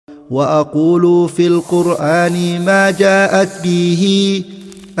وأقول في القرآن ما جاءت به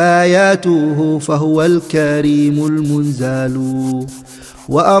آياته فهو الكريم المنزال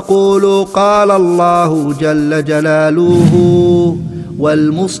وأقول قال الله جل جلاله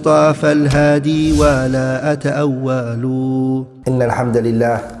والمصطفى الهادي ولا أتأول. إن الحمد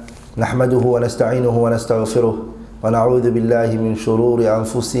لله نحمده ونستعينه ونستغفره ونعوذ بالله من شرور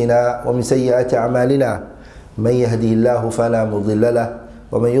أنفسنا ومن سيئات أعمالنا من يهدي الله فلا مضل له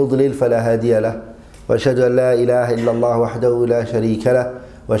ومن يضلل فلا هادي له وأشهد أن لا إله إلا الله وحده لا شريك له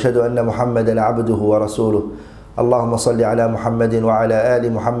وأشهد أن محمدا عبده ورسوله. اللهم صل على محمد وعلى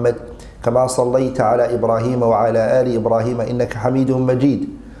آل محمد كما صليت على إبراهيم وعلى آل إبراهيم إنك حميد مجيد.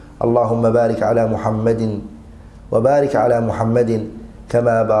 اللهم بارك على محمد وبارك على محمد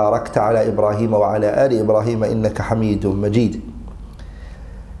كما باركت على إبراهيم وعلى آل إبراهيم إنك حميد مجيد.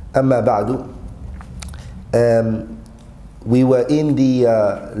 أما بعد, we were in the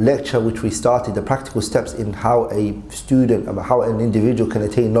lecture which we started, the practical steps in how a student, how an individual can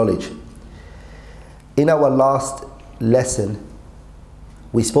attain knowledge. In our last lesson,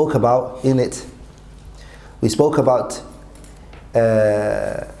 we spoke about the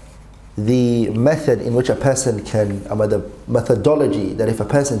method in which a person can, the methodology that if a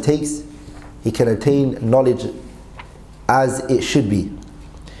person takes, he can attain knowledge as it should be.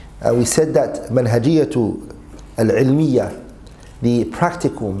 We said that Manhajiyatu Al Umariyyah, the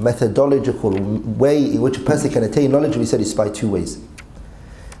practical, methodological way in which a person can attain knowledge, we said is by two ways.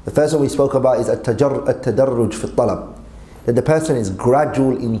 The first one we spoke about is At-Tadarruj fi Talab, that the person is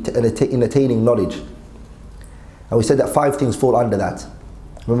gradual in attaining knowledge. And we said that 5 things fall under that.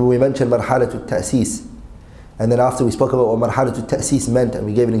 Remember we mentioned Marhalatu Ta'sis, and then after we spoke about what Marhalatu Ta'sis meant and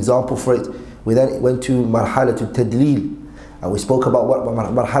we gave an example for it, we then went to Marhalatu Tadleel and we spoke about what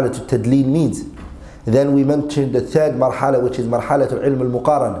Marhalatu Tadleel means. Then we mentioned the third Marhala, which is Marhalatu Ilm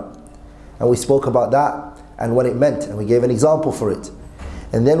Al-Muqarana, and we spoke about that and what it meant and we gave an example for it.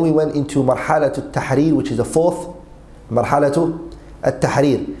 And then we went into Marhalatu Tahrir, which is the fourth Marhalatu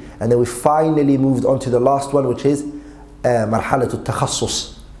At-Tahrir, and then we finally moved on to the last one, which is Marhalatu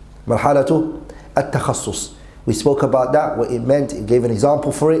Takhassus, Marhalatu At-Takhassus. We spoke about that, what it meant, it gave an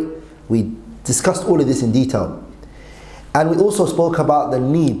example for it. We discussed all of this in detail. And we also spoke about the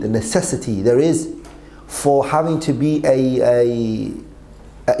need, the necessity there is for having to be a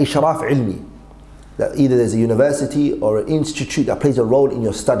ishraf ilmi. That either there's a university or an institute that plays a role in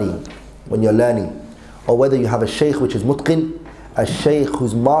your studying, when you're learning. Or whether you have a shaykh which is mutqin, a shaykh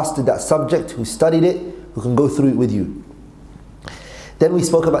who's mastered that subject, who studied it, who can go through it with you. Then we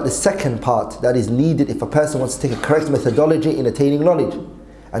spoke about the second part that is needed if a person wants to take a correct methodology in attaining knowledge,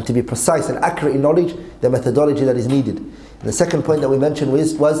 and to be precise and accurate in knowledge, the methodology that is needed. And the second point that we mentioned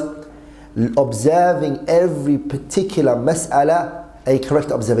was observing every particular mas'ala a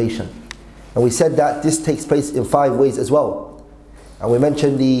correct observation. And we said that this takes place in 5 ways as well. And we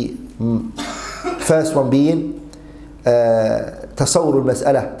mentioned the first one being تصور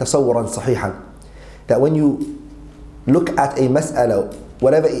المسألة تصورا صحيحا, that when you look at a mas'ala,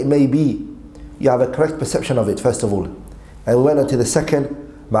 whatever it may be, you have a correct perception of it first of all. And we went on to the second,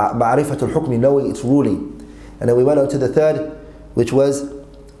 ma'rifatul hukmi, knowing its ruling. And then we went on to the third, which was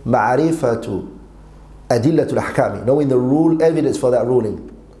ma'rifatu adillatul ahkami, knowing the rule, evidence for that ruling.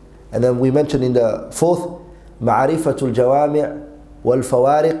 And then we mentioned in the fourth, ma'rifatul jawami' wal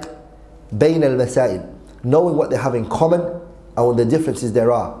fawariq bayn al masail, knowing what they have in common and what the differences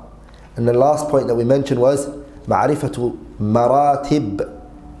there are. And the last point that we mentioned was ma'rifatu maratib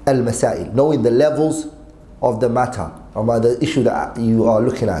al masail, knowing the levels of the matter, or the issue that you are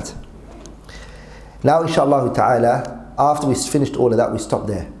looking at. Now inshallah ta'ala, after we finished all of that, we stop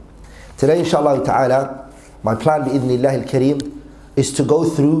there. Today inshallah ta'ala, my plan bi'idhnillah al-kareem is to go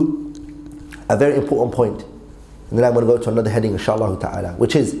through a very important point, and then I'm going to go to another heading inshallah ta'ala,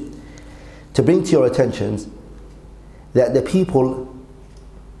 which is to bring to your attentions that the people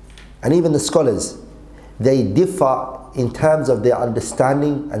and even the scholars, they differ in terms of their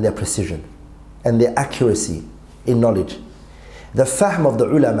understanding and their precision and their accuracy in knowledge. The fahm of the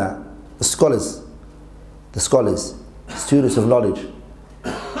ulama, the scholars, students of knowledge,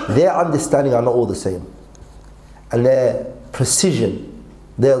 their understanding are not all the same, and their precision,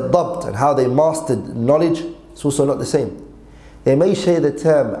 their dabt, and how they mastered knowledge is also not the same. They may share the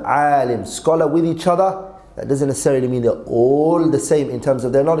term alim, scholar, with each other. That doesn't necessarily mean they're all the same in terms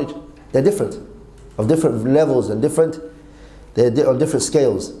of their knowledge. They're different, of different levels and they're on different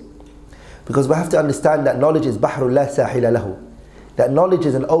scales. Because we have to understand that knowledge is bahrul la sahila lahu. That knowledge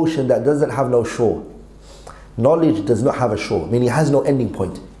is an ocean that doesn't have no shore. Knowledge does not have a shore, meaning it has no ending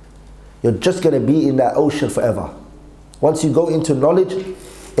point. You're just going to be in that ocean forever. Once you go into knowledge,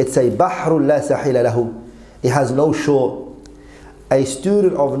 It's a bahrul la sahila lahu. It has no shore. A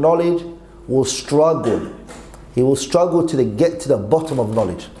student of knowledge will struggle. He will struggle to get to the bottom of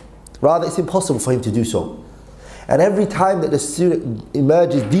knowledge. Rather, it's impossible for him to do so. And every time that the student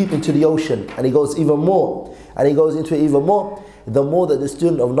emerges deep into the ocean and he goes even more, and he goes into it even more, the more that the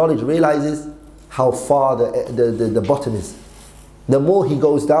student of knowledge realizes how far the bottom is. The more he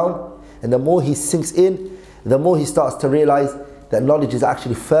goes down and the more he sinks in, the more he starts to realize that knowledge is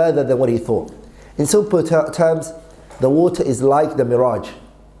actually further than what he thought. In simple terms, the water is like the mirage.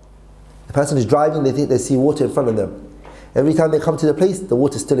 The person is driving, they think they see water in front of them. Every time they come to the place, the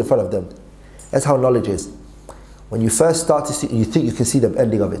water is still in front of them. That's how knowledge is. When you first start to see, you think you can see the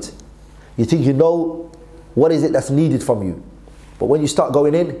ending of it. You think you know what is it that's needed from you. But when you start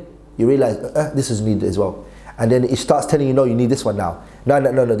going in, you realize, this is needed as well. And then it starts telling you, no, you need this one now.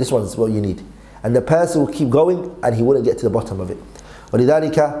 No, this one's what you need. And the person will keep going and he wouldn't get to the bottom of it.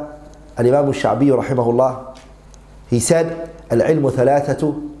 وَلِذَلِكَ الإمام الشعبي رحمه الله, he said, العلم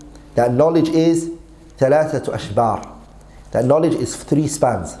ثلاثة, that knowledge is ثلاثة أشبار. That knowledge is 3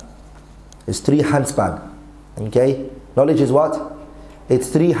 spans. It's 3 handspan. Okay? Knowledge is what? It's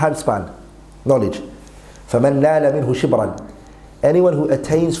 3 handspan. Knowledge. فَمَنْ نَالَ مِنْهُ شِبْرًا. Anyone who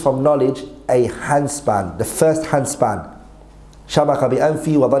attains from knowledge a handspan, the first handspan, شَمَقَ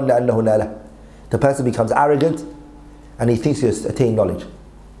بِأَنْفِي وَظَنَّ أَنَّهُ نَالَهُ. The person becomes arrogant and he thinks he has attained knowledge.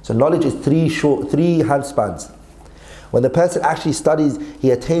 So knowledge is 3 handspans. When the person actually studies,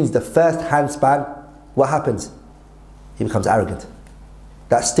 he attains the first handspan, what happens? He becomes arrogant.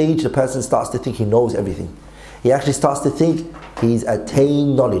 That stage, the person starts to think he knows everything. He actually starts to think he's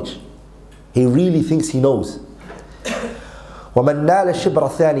attained knowledge. He really thinks he knows. وَمَنْ نَالَ الشِّبْرَ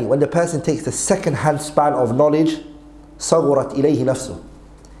الثَّانِي. When the person takes the second handspan of knowledge, صَغُرَتْ إِلَيْهِ نَفْسُهُ.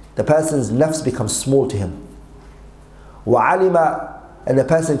 The person's nafs becomes small to him. وَعَلِمَ. And the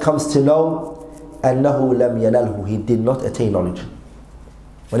person comes to know أَنَّهُ لَمْ يَنَلْهُ. He did not attain knowledge.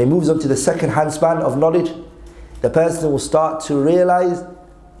 When he moves on to the second handspan of knowledge, the person will start to realize,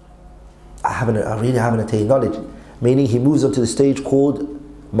 I really haven't attained knowledge. Meaning he moves on to the stage called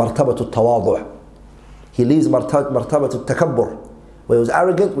Martabatu Tawaduh. He leaves Martabatu Takabbur, where he was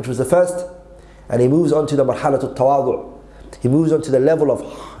arrogant, which was the first, and he moves on to the Marhalatu Tawaduh. He moves on to the level of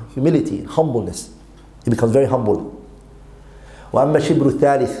humility, humbleness. He becomes very humble. وَأَمَّا شِبْرُ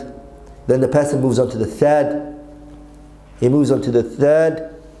الثَّالِثِ. Then the person moves on to the third. He moves on to the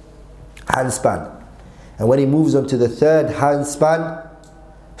third handspan. And when he moves on to the third handspan,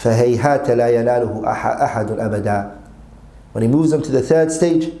 فَهَيْهَاتَ لَا يَنَالُهُ أَحَدٌ أَبَدًا. When he moves on to the third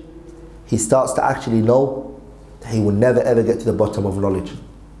stage, he starts to actually know that he will never ever get to the bottom of knowledge.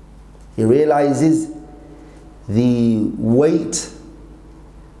 He realizes the weight,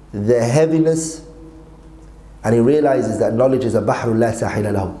 the heaviness, and he realizes that knowledge is a bahrul la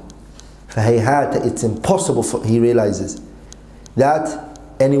sahila lahu. فَهَيْهَاتَ. It's impossible he realizes that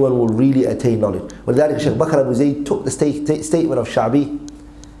anyone will really attain knowledge. وَلِذَلِكَ Shaykh Bakr Abu Zayd took the statement of Sha'bi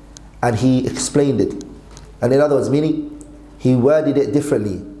and he explained it. And in other words, meaning, he worded it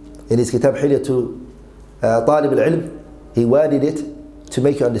differently. In his kitab Hilyatu Talib al-Ilm, he worded it to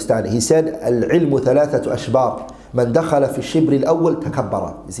make you understand it. He said, العلم ثلاثة أشبار من دخل في الشبر الأول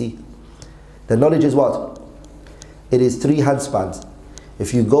تكبر. You see, the knowledge is what? It is 3 handspans.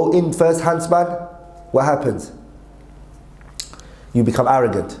 If you go in first handspan, what happens? You become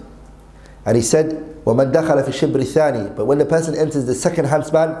arrogant. And he said, وَمَنْ دَخَلَ فِي الشِّبْرِ الثَّانِي. But when the person enters the second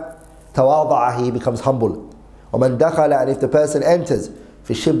handspan, تَوَاضَعَ. He becomes humble. وَمَنْ دَخَلَ. And if the person enters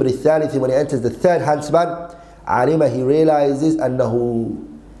فِي الشِّبْرِ الثَّالِثِ, when he enters the third handspan, عَلِمَ. He realizes أنه,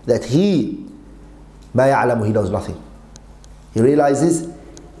 that he مَا يَعْلَمُ. He knows nothing. He realizes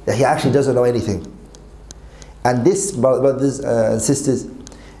that he actually doesn't know anything. And this, brothers and sisters,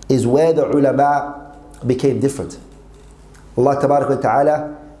 is where the ulama became different. Allah Tabarak wa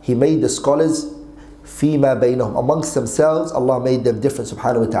Ta'ala, He made the scholars فِيمَا بَيْنَهُمْ. Amongst themselves, Allah made them different,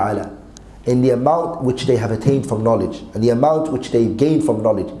 subhanahu wa ta'ala, in the amount which they have attained from knowledge, and the amount which they gained from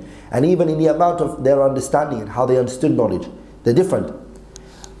knowledge, and even in the amount of their understanding and how they understood knowledge. They're different.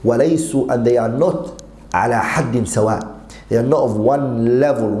 وَلَيْسُوا. And they are not عَلَى حَدٍّ سَوَاءٍ. They are not of one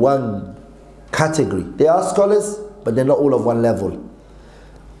level, one category. They are scholars, but they're not all of one level.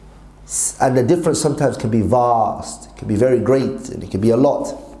 And the difference sometimes can be vast, it can be very great, and it can be a lot.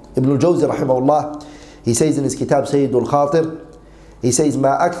 Ibn al-Jawzi rahimahullah, he says in his kitab Sayyidul Khatir, he says,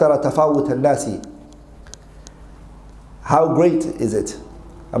 مَا أَكْثَرَ تَفَاوُتَ النَّاسِ. How great is it?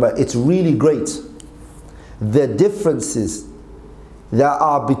 It's really great. The differences that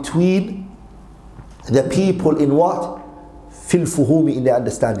are between the people in what? فِي الْفُهُومِ. In their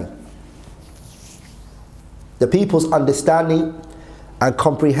understanding. The people's understanding and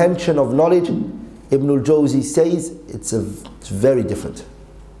comprehension of knowledge, Ibn al-Jawzi says it's very different.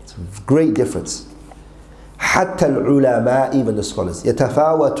 It's a great difference. حتى العلماء, even the scholars,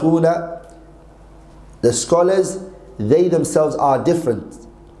 يتفاوتون, the scholars, they themselves are different.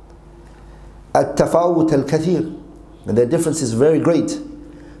 التفاوت الكثير, and their difference is very great.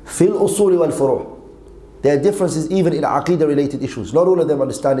 في الأصول والفروع, there are differences even in aqidah related issues. Not all of them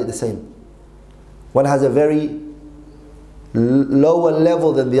understand it the same. One has a very lower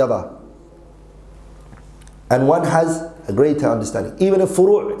level than the other, and one has a greater understanding. Even in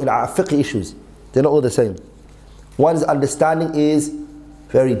furu', in fiqh issues, they're not all the same. One's understanding is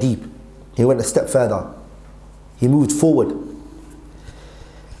very deep. He went a step further. He moved forward.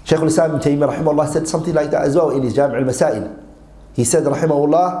 Shaykh al-Islam ibn Taymiyyah rahimahullah said something like that as well in his Jami' al-Masail. He said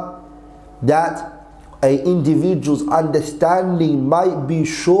rahimahullah that an individual's understanding might be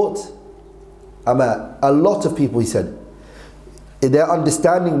short. A lot of people, he said, their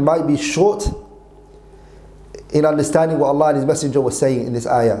understanding might be short in understanding what Allah and His Messenger was saying in this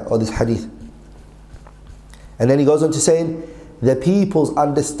ayah or this hadith. And then he goes on to saying, the people's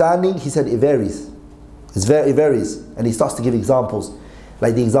understanding, he said, it varies. It varies. And he starts to give examples,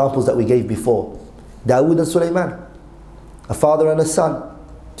 like the examples that we gave before. Dawood and Sulaiman, a father and a son,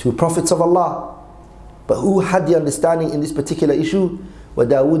 two prophets of Allah. But who had the understanding in this particular issue?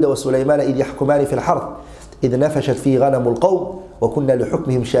 وَدَاوُودَ وَسُلَيْمَانَ إِذْ يَحْكُمَانِ فِي الْحَرْثِ إِذْ نَفَشَتْ فِي غَنَمُ الْقَوْمِ وَكُنَّا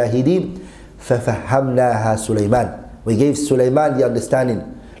لِحُكْمِهِمْ شَاهِدِينَ فَفَهَّمْنَاهَا سُلَيْمَانَ. We gave Sulaiman the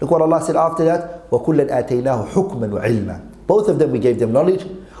understanding. Look what Allah said after that, وَكُلًّا آتَيْنَاهُ حُكْمًا وَعِلْمًا. Both of them we gave them knowledge,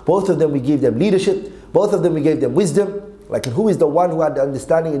 both of them we gave them leadership, both of them we gave them wisdom. Like, who is the one who had the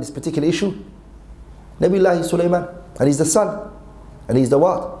understanding in this particular issue? Nabiullahi Sulaiman. And he's the son. And he's the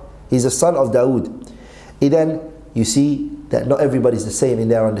what? He's the son of Dawood. Then you see that not everybody is the same in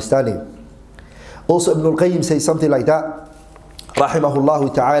their understanding. Also Ibn al-Qayyim says something like that,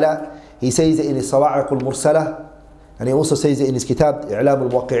 rahimahullah ta'ala. He says it in his Sawa'iq al-Mursalah, and he also says it in his kitab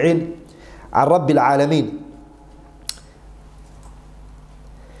I'lam al-Waqi'in an Rabbil Alameen.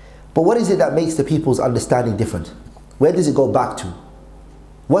 But what is it that makes the people's understanding different? Where does it go back to?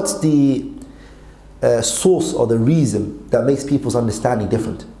 What's the source or the reason that makes people's understanding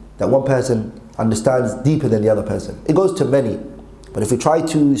different? That one person understands deeper than the other person. It goes to many. But if we try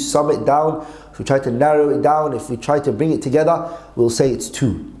to sum it down, if we try to narrow it down, if we try to bring it together, we'll say it's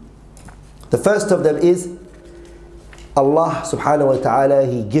two. The first of them is Allah subhanahu wa ta'ala,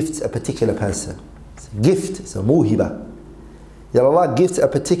 He gifts a particular person. It's a gift, it's a muhiba. That Allah gifts a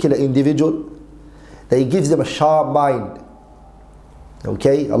particular individual, that He gives them a sharp mind.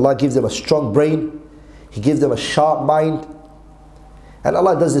 Okay, Allah gives them a strong brain, He gives them a sharp mind. And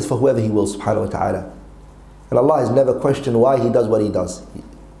Allah does this for whoever He will subhanahu wa ta'ala. And Allah has never questioned why He does what He does.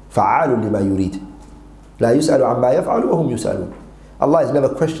 فَعَالٌ لِمَا يُرِيدُ لَا يُسْأَلُ عَمَّا يَفْعَلُ وَهُمْ يُسْأَلُونَ. Allah has never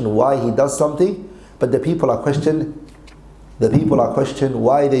questioned why He does something, but the people are questioned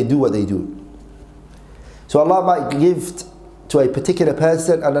why they do what they do. So Allah might give to a particular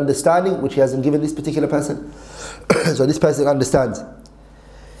person an understanding which He hasn't given this particular person. So this person understands.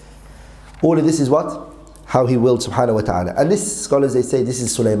 All of this is what? How He willed subhanahu wa ta'ala. And this, scholars, they say this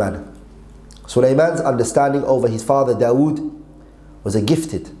is Sulaiman. Sulaiman's understanding over his father Dawood was a gift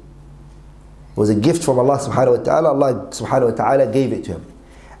from Allah subhanahu wa ta'ala. Allah subhanahu wa ta'ala gave it to him.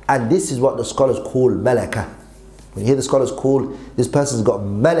 And this is what the scholars call malaka. When you hear the scholars call, this person's got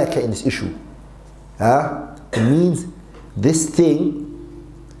malaka in this issue. It means this thing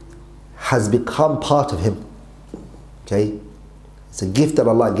has become part of him. Okay? It's a gift that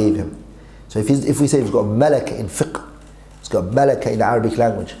Allah gave him. So if we say he's got malaka in fiqh, he's got malaka in the Arabic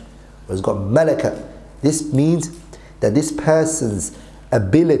language, or he's got malaka, this means that this person's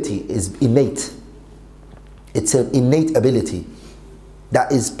ability is innate. It's an innate ability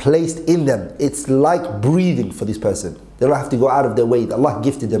that is placed in them. It's like breathing for this person. They don't have to go out of their way. Allah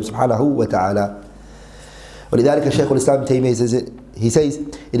gifted them subhanahu wa ta'ala. ولذلك شيخ الإسلام تيمية says it. He says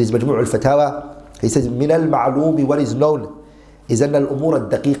it is مجموع الفتاوى. He says من المعلوم, what is known is أن الأمور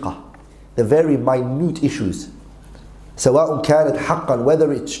الدقيقة, the very minute issues, سواء كانت حقا,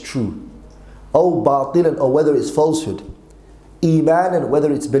 whether it's true, أو باطلا, or whether it's falsehood, إيمانا,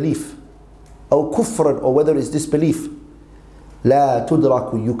 whether it's belief, أو كفرا, or whether it's disbelief, لا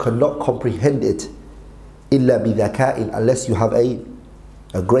تدرك, you cannot comprehend it, إلا بذكاء, unless you have a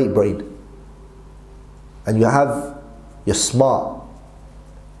great brain, and you're smart.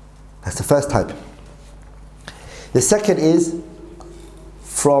 That's the first type. The second is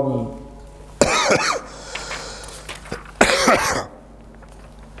from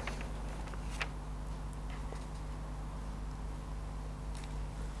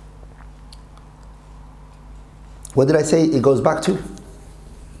what did I say it goes back to?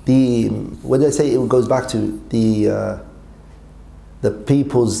 When they say it goes back to the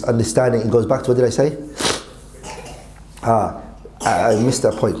people's understanding, it goes back to, what did I say? I missed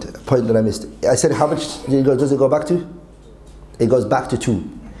that point. A point that I missed. I said how much does it go back to? It goes back to 2.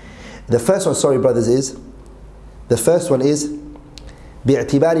 The first one, sorry brothers, is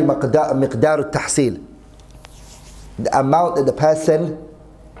باعتبار مقدار التحصيل, the amount that the person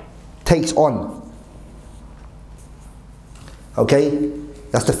takes on. Okay,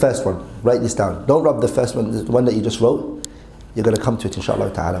 that's the first one. Write this down. Don't rub the first one, the one that you just wrote. You're going to come to it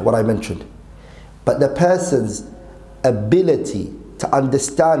inshallah ta'ala, what I mentioned. But the person's ability to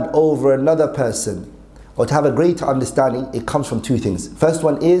understand over another person, or to have a greater understanding, it comes from 2 things. First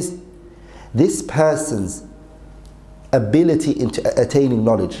one is this person's ability into attaining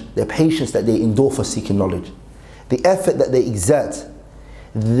knowledge, the patience that they endure for seeking knowledge, the effort that they exert,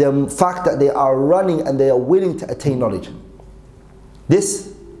 the fact that they are running and they are willing to attain knowledge.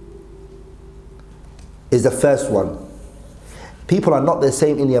 This is the first one. People are not the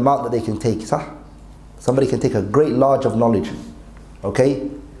same in the amount that they can take. Somebody can take a great large of knowledge. Okay?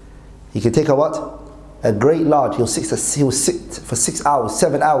 He can take a what? A great large. He'll sit for 6 hours,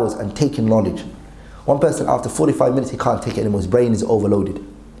 7 hours and take in knowledge. One person, after 45 minutes, he can't take it anymore. His brain is overloaded.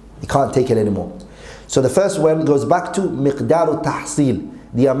 He can't take it anymore. So the first one goes back to miqdaru tahsil,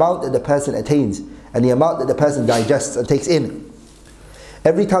 the amount that the person attains and the amount that the person digests and takes in.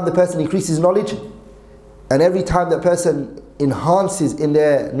 Every time the person increases knowledge, and every time the person enhances in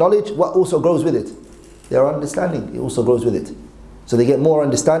their knowledge, what also grows with it? Their understanding, it also grows with it. So they get more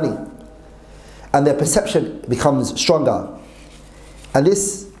understanding, and their perception becomes stronger. And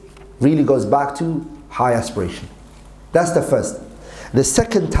this really goes back to high aspiration. That's the first. The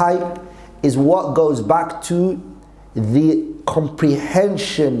second type is what goes back to the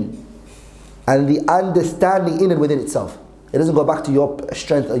comprehension and the understanding in and within itself. It doesn't go back to your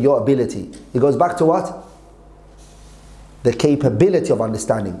strength or your ability. It goes back to what? The capability of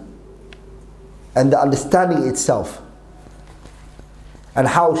understanding, and the understanding itself, and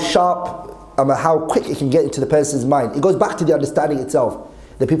how sharp, how quick it can get into the person's mind. It goes back to the understanding itself.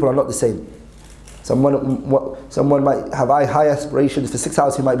 The people are not the same. Someone might have high aspirations. For 6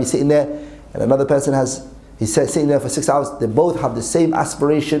 hours he might be sitting there, and another person he's sitting there for 6 hours. They both have the same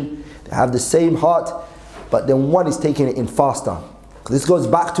aspiration, they have the same heart, but then one is taking it in faster. This goes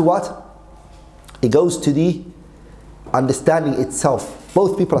back to what? It goes to the understanding itself.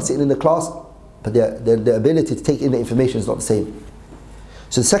 Both people are sitting in the class, but their ability to take in the information is not the same.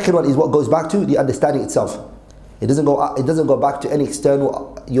 So the second one is what goes back to the understanding itself. It doesn't go back to any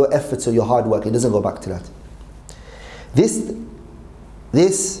external, your efforts or your hard work. It doesn't go back to that. This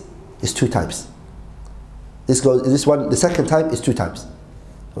is 2 types. The second type is 2 types.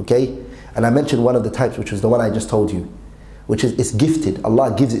 Okay? And I mentioned one of the types, which was the one I just told you, which is it's gifted.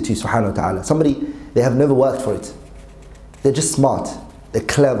 Allah gives it to you, subhanahu wa ta'ala. Somebody, they have never worked for it. They're just smart, they're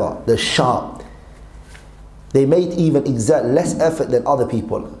clever, they're sharp. They may even exert less effort than other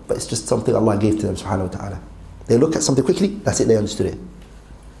people, but it's just something Allah gave to them, subhanahu wa ta'ala. They look at something quickly, that's it, they understood it.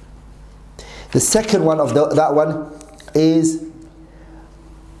 The second one of that one is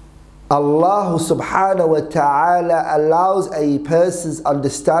Allah subhanahu wa ta'ala allows a person's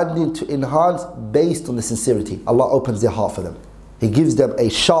understanding to enhance based on the sincerity. Allah opens their heart for them. He gives them a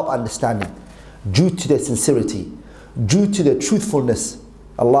sharp understanding due to their sincerity, due to their truthfulness.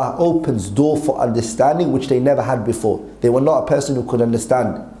 Allah opens door for understanding which they never had before. They were not a person who could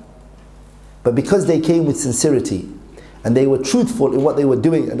understand. But because they came with sincerity and they were truthful in what they were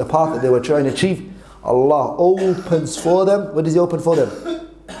doing and the path that they were trying to achieve, Allah opens for them. What does He open for them?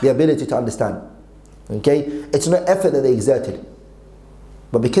 The ability to understand. Okay? It's not effort that they exerted.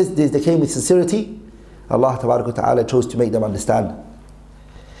 But because they came with sincerity, Allah Ta'ala chose to make them understand.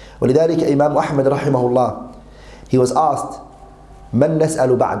 ولذلك Imam Ahmad rahimahullah, he was asked, Man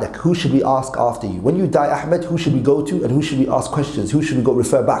nas'alu ba'dak? Who should we ask after you? When you die, Ahmad, who should we go to and who should we ask questions? Who should we go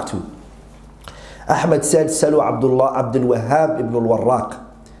refer back to? Ahmad said, Salu Abdul Wahhab ibn al-Warraq.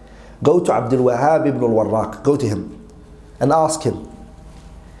 Go to Abdul Wahhab ibn al-Warraq. Go to him and ask him.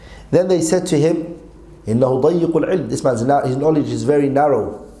 Then they said to him, إِنَّهُ ضَيِّقُ الْعِلْمِ. This man's his knowledge is very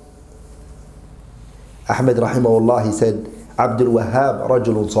narrow. Ahmad rahimahullah, he said, Abdul Wahhab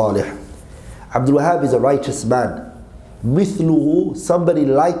rajulun salih. Abdul Wahhab is a righteous man. مثله, somebody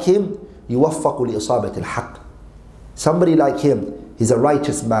like him, يوفق لإصابة الحق. Somebody like him, he's a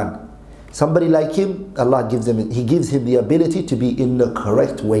righteous man. Somebody like him, Allah gives him the ability to be in the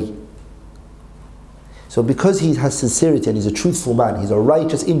correct way. So because he has sincerity and he's a truthful man, he's a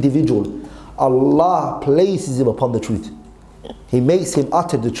righteous individual, Allah places him upon the truth. He makes him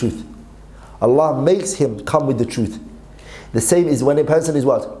utter the truth. Allah makes him come with the truth. The same is when a person is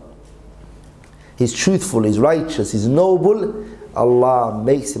what? He's truthful, he's righteous, he's noble, Allah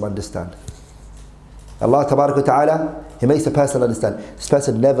makes him understand. Allah Ta'ala, He makes the person understand. This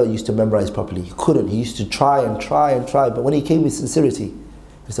person never used to memorize properly. He couldn't. He used to try and try and try. But when he came with sincerity,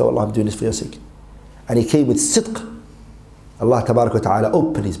 he said, Allah, I'm doing this for your sake. And he came with sidq. Allah Ta'ala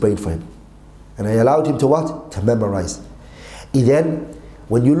opened his brain for him. And He allowed him to what? To memorize. Then,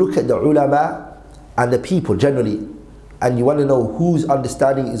 when you look at the ulama and the people generally, and you want to know whose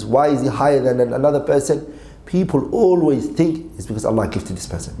understanding is, why is he higher than another person, people always think it's because Allah gifted this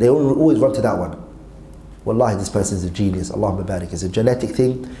person. They always run to that one. Wallahi, this person is a genius. Allahumma barik. It's a genetic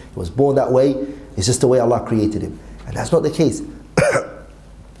thing. He was born that way. It's just the way Allah created him. And that's not the case.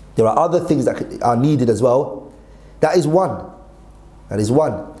 There are other things that are needed as well. That is one. That is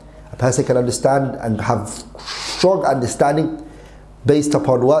one. A person can understand and have strong understanding based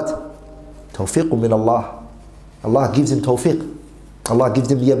upon what? Tawfiq min Allah. Allah gives him tawfiq. Allah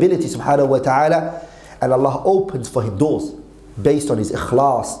gives him the ability, subhanahu wa ta'ala, and Allah opens for him doors based on his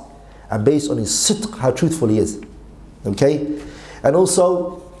ikhlas and based on his sidq, how truthful he is. Okay? And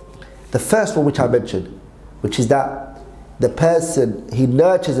also, the first one which I mentioned, which is that the person, he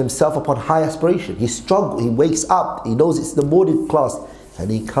nurtures himself upon high aspiration. He struggles, he wakes up, he knows it's the morning class, and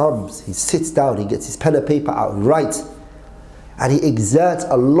he comes, he sits down, he gets his pen and paper out, writes, and he exerts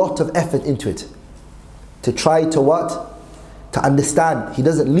a lot of effort into it. To try to what? To understand. He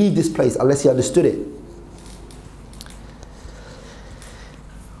doesn't leave this place unless he understood it.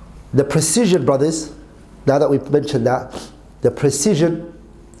 The precision, brothers, now that we've mentioned that, the precision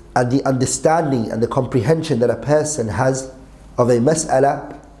and the understanding and the comprehension that a person has of a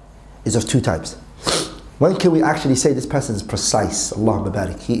mas'ala is of two types. When can we actually say this person is precise? Allahumma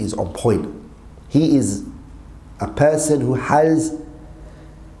barik. He is on point. He is a person who has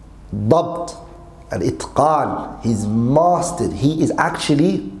dabt and itqan. He's mastered. He is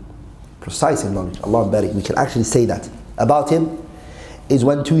actually precise in knowledge. Allahumma barik. We can actually say that about him. Is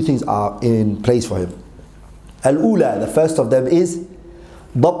when two things are in place for him. Al-ula, the first of them is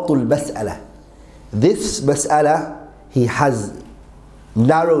dabtul mas'ala. This mas'ala, he has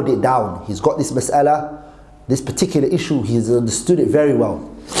narrowed it down. He's got this mas'ala, this particular issue, he's understood it very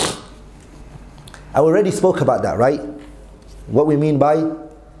well. I already spoke about that, right? What we mean by,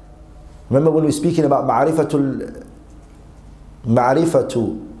 remember when we were speaking about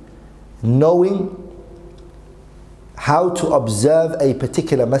ma'rifatu, knowing how to observe a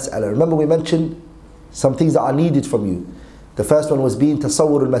particular mas'ala. Remember we mentioned some things that are needed from you. The first one was being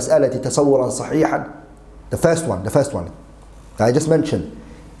tasawwur al-mas'alati tasawwuran sahihan. The first one that I just mentioned.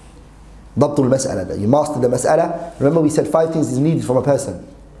 Dabtul mas'ala, that you master the mas'ala. Remember we said 5 things is needed from a person.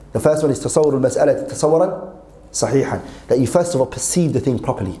 The first one is tasawwur al-mas'alati tasawwuran sahihan. That you first of all perceive the thing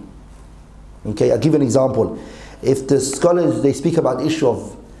properly. Okay, I'll give you an example. If the scholars, they speak about the issue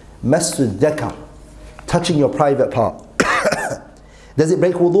of mas'u dhakar, touching your private part. Does it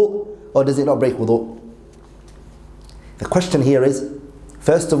break wudu or does it not break wudu? The question here is,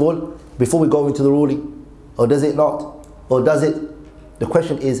 first of all, before we go into the ruling, or does it not, or does it? The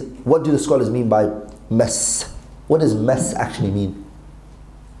question is, what do the scholars mean by mas? What does mas actually mean?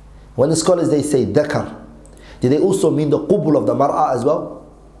 When the scholars, they say dhakar, do they also mean the qubul of the mar'a as well?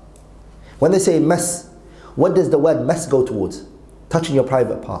 When they say mas, what does the word mas go towards? Touching your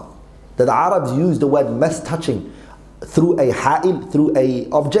private part. That the Arabs use the word mas, touching, through a ha'il, through a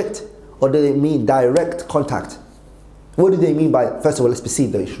object, or do they mean direct contact? What do they mean by, first of all, let's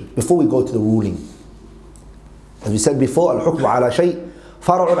perceive the issue before we go to the ruling. As we said before, al-hukmu ala shay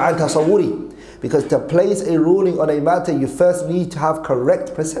far'un an tasawwuri. Because to place a ruling on a matter, you first need to have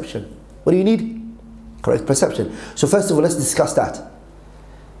correct perception. What do you need? Correct perception. So first of all, let's discuss that.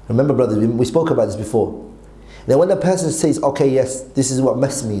 Remember, brothers, we spoke about this before. Then when the person says, okay, yes, this is what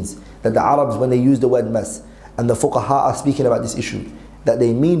mas means, that the Arabs, when they use the word mas, and the fuqaha are speaking about this issue, that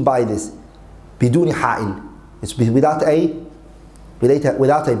they mean by this, biduni ha'il, it's without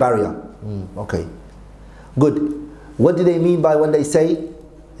a barrier. Okay, good. What do they mean by when they say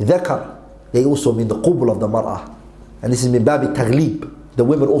dhakar? They also mean the qubul of the mar'ah, and this is min babi taghlib. The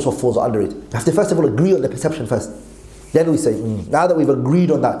women also falls under it. You have to first of all agree on the perception first. Then we say, now that we've agreed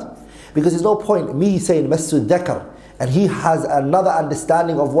on that, because there's no point me saying mas'ud dhakar and he has another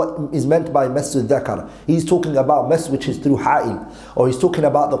understanding of what is meant by mas'ud dhakar. He's talking about mas, which is through ha'il, or he's talking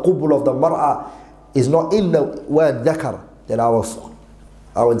about the qubul of the mar'ah is not in the word dhakar. Then our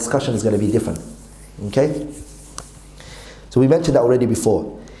discussion is going to be different. Okay? So we mentioned that already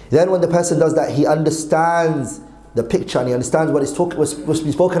before. Then when the person does that, he understands the picture and he understands what is supposed to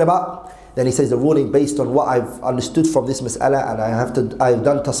be spoken about. Then he says the ruling based on what I've understood from this mas'ala and I've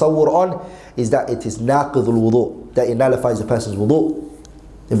done tasawwur on, is that it is naqidul wudu. that it nullifies the person's wudu.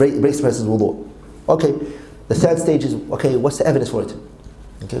 It breaks the person's wudu. Okay, the third stage is, okay, what's the evidence for it?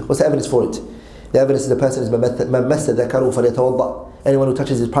 Okay, what's the evidence for it? The evidence is the person is مَن مَسَّ ذَكَرُهُ فَلْيَتَوَضَّأ. Anyone who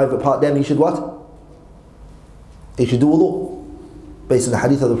touches his private part, then he should what? He should do wudu, based on the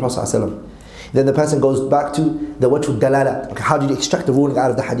hadith of the Prophet ﷺ. Then the person goes back to the wajhu dalala. Okay, how did you extract the ruling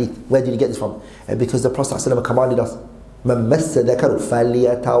out of the hadith? Where did you get this from? And because the Prophet ﷺ commanded us, مَن مَسَّ ذَكَرُهُ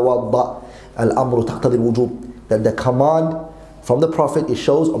فَلْيَتَوَضَّأ الْأَمْرُ تَقْتَضِي الْوُجُوبِ. That the command from the Prophet, it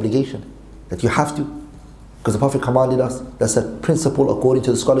shows obligation, that you have to, because the Prophet commanded us. That's a principle according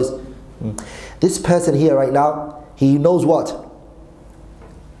to the scholars. This person here right now, he knows what?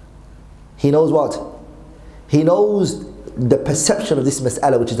 He knows what? He knows the perception of this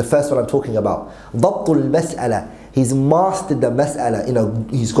mas'ala, which is the first one I'm talking about. ضبط المسألة. He's mastered the mas'ala,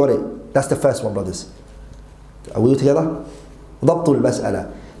 he's got it. That's the first one, brothers. Are we all together? ضبط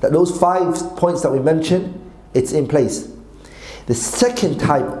المسألة. That those 5 points that we mentioned, it's in place. The second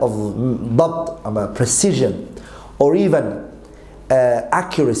type of ضبط, precision, or even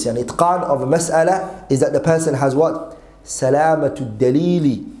accuracy and itqan of a mas'ala, is that the person has what? سلامة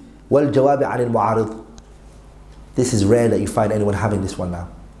الدليل والجواب عن المعارض. This is rare that you find anyone having this one now.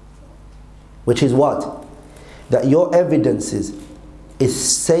 Which is what? That your evidences is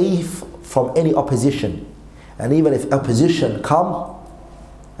safe from any opposition. And even if opposition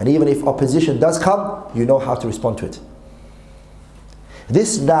does come, you know how to respond to it.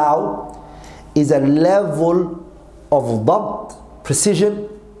 This now is a level of dhabt, precision,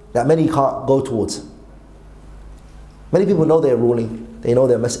 that many can't go towards. Many people know their ruling, they know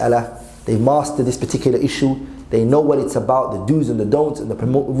their mas'ala, they've mastered this particular issue, they know what it's about, the do's and the don'ts, and the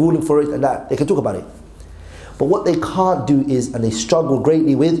ruling for it, and that, they can talk about it. But what they can't do is, and they struggle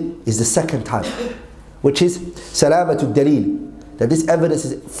greatly with, is the second type, which is salamatu dalil, that this evidence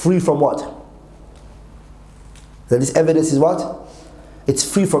is free from what? That this evidence is what? It's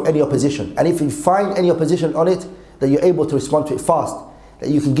free from any opposition. And if you find any opposition on it, that you're able to respond to it fast, that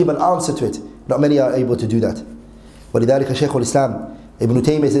you can give an answer to it. Not many are able to do that. ولذلك شيخ الإسلام ابن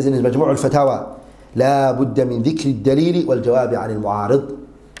تيمية says in his مجموع الفتاوى لا بد من ذكر الدليل والجواب عن المعارض.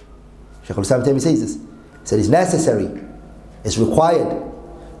 Shaykh al-Islam Taymiyyah says this. He said it's necessary, it's required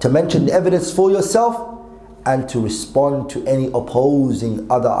to mention the evidence for yourself and to respond to any opposing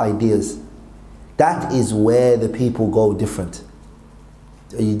other ideas. That is where the people go different.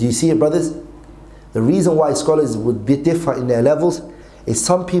 Do you see it, brothers? The reason why scholars would be different in their levels is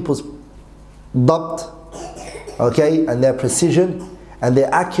some people's dabt, okay, and their precision and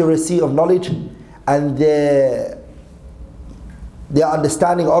their accuracy of knowledge and their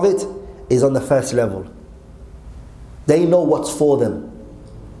understanding of it is on the first level. They know what's for them.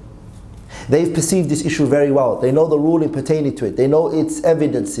 They've perceived this issue very well. They know the ruling pertaining to it. They know its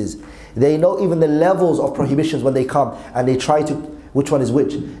evidences. They know even the levels of prohibitions when they come, and they try to, which one is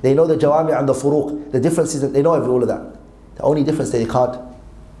which. They know the jawami and the furuq, the differences, they know all of that. The only difference they can't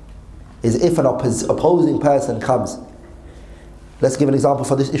is if an opposing person comes. Let's give an example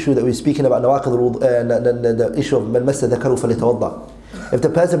for this issue that we're speaking about, the issue of مَن مَسَّ ذَكَرُهُ فَلْيَتَوَضَّأ. If the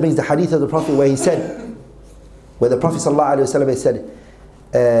person brings the hadith of the Prophet where he said, where the Prophet ﷺ said,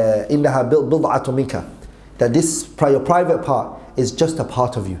 إِنَّهَا بِضْعَةٌ مِنْكَ, that this, your private part is just a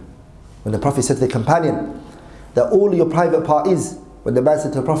part of you. When the Prophet said to the companion that all your private part is, when the man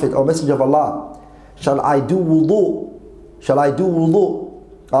said to the Prophet, O Messenger of Allah, shall I do wudu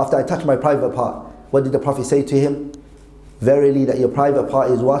after I touch my private part? What did the Prophet say to him? Verily that your private part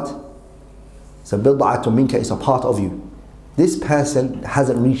is what? So بِضْعَةٌ مِنْكَ is a part of you. This person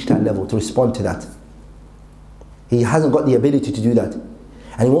hasn't reached that level to respond to that. He hasn't got the ability to do that.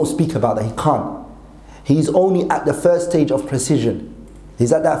 And he won't speak about that, he can't. He's only at the first stage of precision.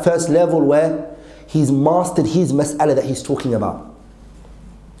 He's at that first level where he's mastered his mas'ala that he's talking about.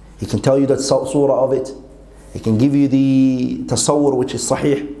 He can tell you the surah of it. He can give you the tasawwur, which is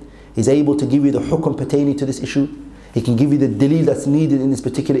sahih. He's able to give you the hukum pertaining to this issue. He can give you the dalil that's needed in this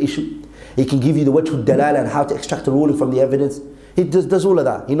particular issue. He can give you the wajh dalala and how to extract the ruling from the evidence. He does all of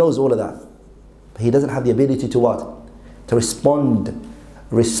that. He knows all of that. But he doesn't have the ability to what? To respond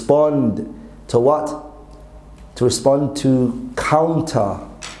to what? To respond to counter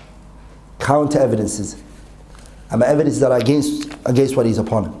evidences. And evidences that are against what he's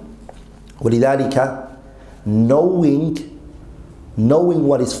upon. وَلِذَلِكَ knowing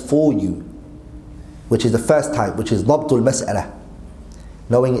what is for you, which is the first type, which is ضبط المسألة,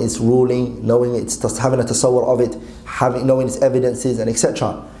 knowing its ruling, knowing its, having a tasawwur of it, knowing its evidences and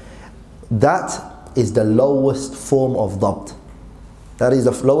etc. That is the lowest form of dhabt. That is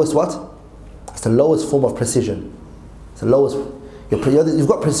the lowest what? It's the lowest form of precision. It's the lowest. You've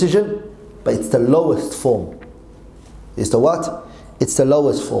got precision, but it's the lowest form. It's the what? It's the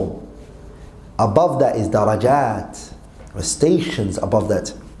lowest form. Above that is darajat, or stations above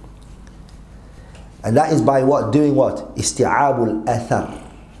that. And that is by what? Doing what? Isti'abul athar.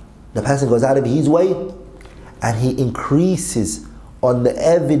 The person goes out of his way and he increases on the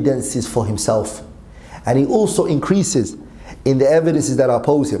evidences for himself. And he also increases in the evidences that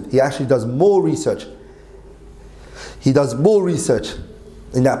oppose him. He actually does more research. He does more research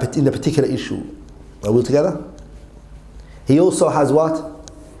in the particular issue. Are we together? He also has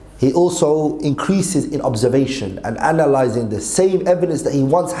what? He also increases in observation and analyzing the same evidence that he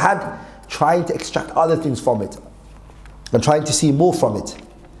once had, trying to extract other things from it and trying to see more from it.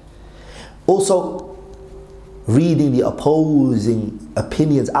 Also, reading the opposing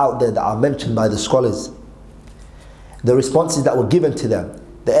opinions out there that are mentioned by the scholars, the responses that were given to them,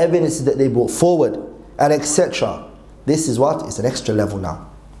 the evidences that they brought forward, and etc. This is what? It's an extra level now.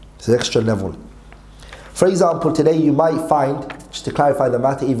 It's an extra level. For example, today you might find, just to clarify the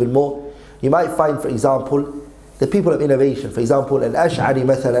matter even more, you might find, for example, the people of innovation. For example, an Ash'ari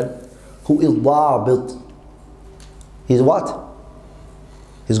مثلا, who is ضابط. He's what?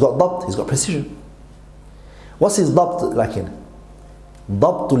 He's got ضبط, he's got precision. What's his ضبط like in?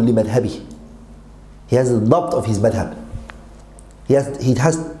 ضبط لمذهبه. He has the ضبط of his madhab. He has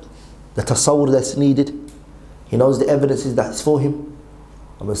the tasawwur that's needed. He knows the evidences that's for him,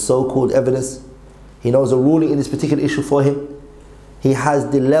 of a so-called evidence. He knows the ruling in this particular issue for him. He has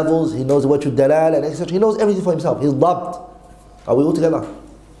the levels, he knows what to dalal and etc. He knows everything for himself. He's ضبط. Are we all together?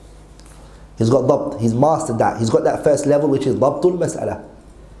 He's got ضبط. He's mastered that. He's got that first level, which is ضبط المسألة.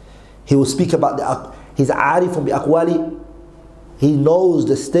 He will speak about he's عارف بأقوالي. He knows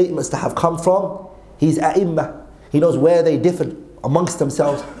the statements that have come from his a'imma. He knows where they differ amongst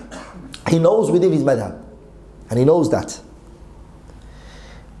themselves. He knows within his madhab. And he knows that.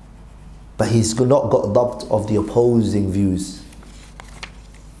 But he's not got ضبط of the opposing views.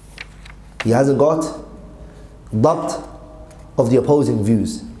 He hasn't got ضبط of the opposing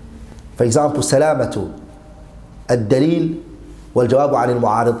views. For example, سلامة الدليل والجواب عن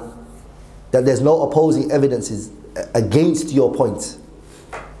المعارض. That there's no opposing evidences against your point.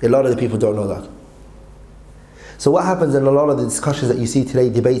 A lot of the people don't know that. So what happens in a lot of the discussions that you see today,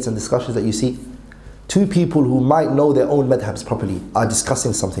 debates and discussions that you see, two people who might know their own madhabs properly are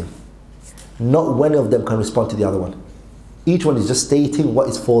discussing something. Not one of them can respond to the other one. Each one is just stating what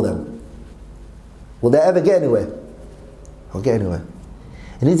is for them. Will they ever get anywhere? Or get anywhere?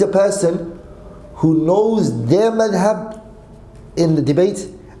 It needs a person who knows their madhab in the debate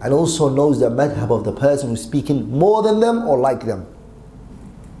and also knows the madhab of the person who's speaking more than them or like them.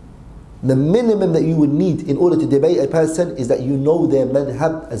 The minimum that you would need in order to debate a person is that you know their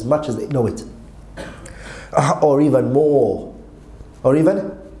madhab as much as they know it. Or even more. Or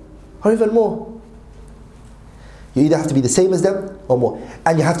even more. You either have to be the same as them or more.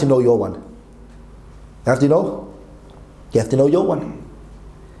 And you have to know your one. You have to know? You have to know your one.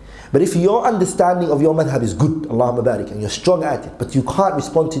 But if your understanding of your madhab is good, Allahumma barik, and you're strong at it, but you can't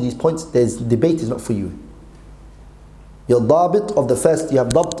respond to these points, debate is not for you. Your ضابط of the first, you have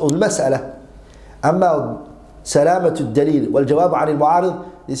ضبط المسألة. أما سلامة الدليل والجواب عن المعارض,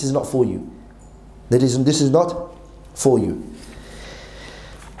 this is not for you. This is not for you.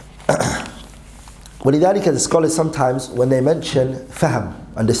 ولذلك the scholars sometimes, when they mention fahm,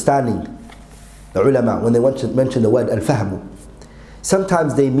 understanding, the ulama, when they mention the word al-fahmu,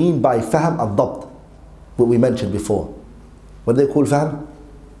 sometimes they mean by fahm al-dabt, what we mentioned before. What do they call fahm?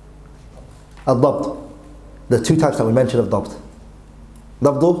 Al-dabt. The two types that we mentioned of dabt.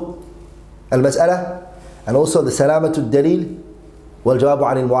 Dabdu al-mas'ala, and also the salamatu al-dalil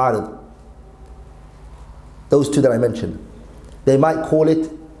wal-jawabu an al-mu'arid. Those two that I mentioned. They might call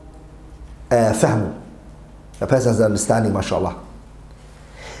it fahm. A person has an understanding, mashallah.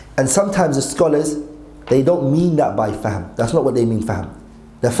 And sometimes the scholars, they don't mean that by fahm. That's not what they mean fahm.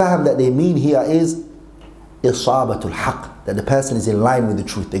 The fahm that they mean here is isabatul haqq, that the person is in line with the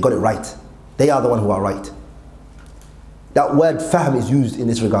truth. They got it right. They are the one who are right. That word fahm is used in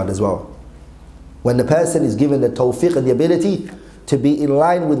this regard as well. When the person is given the tawfiq and the ability to be in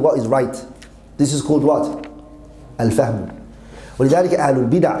line with what is right. This is called what? Al-fahm. وَلِذَلِكَ أَهْلُ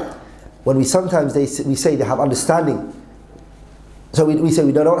الْبِدَعِ, when we sometimes we say they have understanding. So we say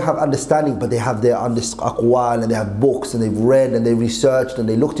we don't have understanding, but they have their aqwal and they have books and they've read and they've researched and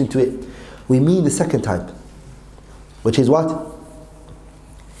they looked into it. We mean the second type, which is what?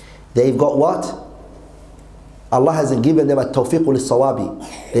 They've got what? Allah hasn't given them a tawfiq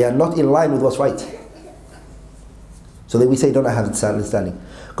lis-sawabi. They are not in line with what's right. So then we say don't have understanding.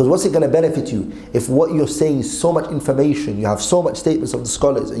 Because Because what's it going to benefit you if what you're saying is so much information, you have so much statements of the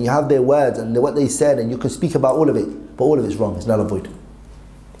scholars, and you have their words and what they said, and you can speak about all of it, but all of it's wrong, it's null and void.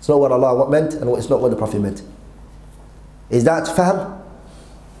 It's not what Allah meant, and it's not what the Prophet meant. Is that fahm?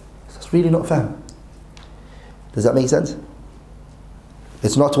 That's really not fahm. Does that make sense?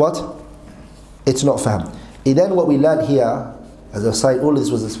 It's not what? It's not fahm. And then what we learned here, as a side, all of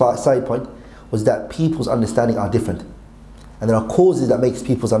this was a side point, was that people's understanding are different. And there are causes that makes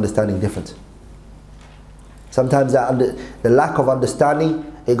people's understanding different. Sometimes the lack of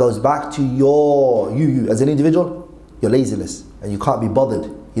understanding, it goes back to you as an individual, your laziness, and you can't be bothered.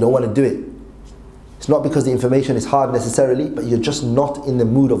 You don't want to do it. It's not because the information is hard necessarily, but you're just not in the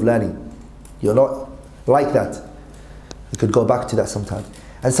mood of learning. You're not like that. You could go back to that sometimes.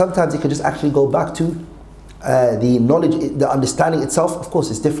 And sometimes it could just actually go back to the knowledge, the understanding itself. Of course,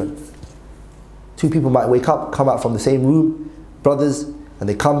 it's different. Two people might wake up, come out from the same room, brothers, and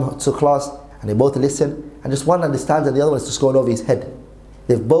they come to class and they both listen, and just one understands and the other one is just going over his head.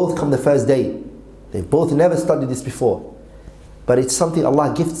 They've both come the first day. They've both never studied this before. But it's something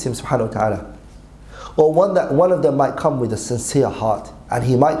Allah gifts him, subhanahu wa ta'ala. Or one of them might come with a sincere heart, and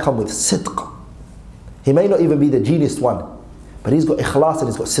he might come with sidq. He may not even be the genius one, but he's got ikhlas and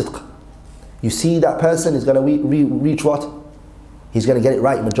he's got sidq. You see that person is going to reach what? He's going to get it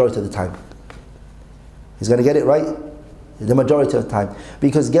right majority of the time. He's going to get it right the majority of the time.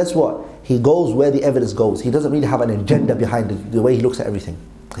 Because guess what? He goes where the evidence goes. He doesn't really have an agenda behind it, the way he looks at everything.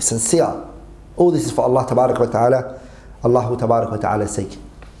 He's sincere. All this is for Allah tabarak wa ta'ala, Allahu tabarak wa ta'ala's sake.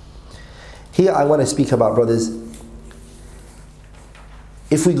 Here I want to speak about, brothers,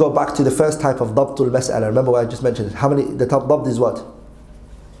 if we go back to the first type of dabtul mas'ala, remember what I just mentioned, how many, the top dabt is what?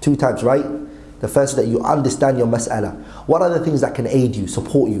 2 types, right? The first is that you understand your mas'ala. What are the things that can aid you,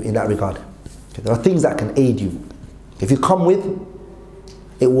 support you in that regard? Okay, there are things that can aid you. If you come with,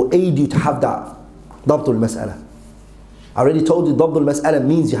 it will aid you to have that dabtul mas'ala. I already told you dabtul mas'ala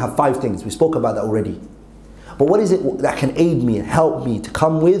means you have 5 things. We spoke about that already. But what is it that can aid me and help me to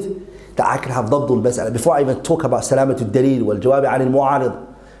come with that I can have dabtul mas'ala? Before I even talk about salamatul dalil wal jawab an al-mu'arid,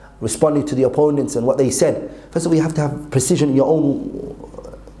 responding to the opponents and what they said. First of all, you have to have precision in your own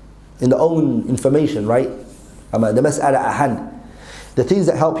information, right? The mas'ala at hand. The things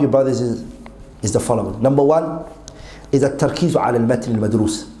that help you, brothers, is the following. Number 1 is at-tarkizu ala al-matn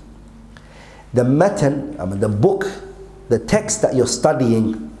al-madrus. The matan, the book, the text that you're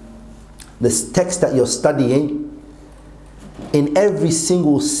studying, in every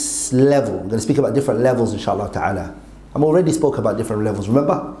single level. I'm going to speak about different levels, inshallah ta'ala. I'm already spoke about different levels.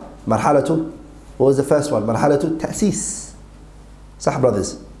 Remember? Marhalatu, what was the first one? Marhalatu ta'sis. Sah,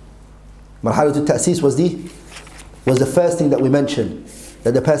 brothers. Marhalatu ta'sis was the first thing that we mentioned,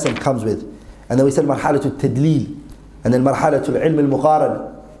 that the person comes with. And then we said marhalatu tadlil. And then marhalatu al-ilm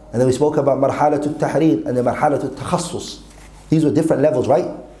al-muqaran. And then we spoke about marhalatu al-tahrir. And then marhalatu al-takhassus. These were different levels, right?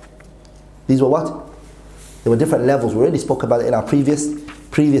 These were what? They were different levels. We already spoke about it in our previous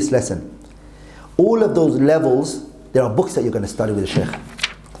lesson. All of those levels, there are books that you're going to study with a shaykh.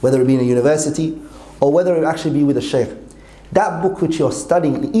 Whether it be in a university or whether it actually be with a shaykh. That book which you're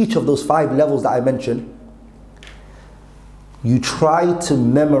studying in each of those 5 levels that I mentioned, you try to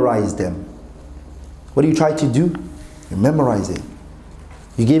memorize them. What do you try to do? You memorize it.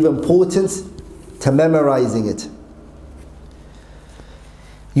 You give importance to memorizing it.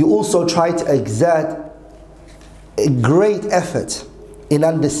 You also try to exert a great effort in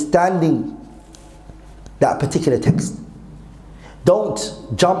understanding that particular text. Don't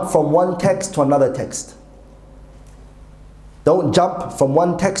jump from one text to another text. Don't jump from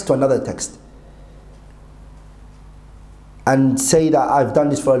one text to another text and say that I've done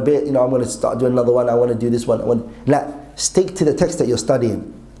this for a bit, I'm going to start doing another one, I want to do this one. Stick to the text that you're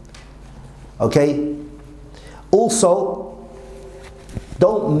studying. Okay? Also,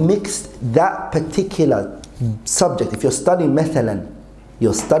 don't mix that particular subject. If you're studying mathalan,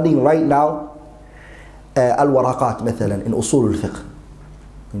 you're studying right now al-waraqat mathalan in usul al-fiqh.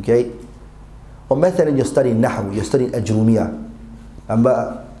 Okay? Or mathalan you're studying nahw, you're studying ajrumiyah,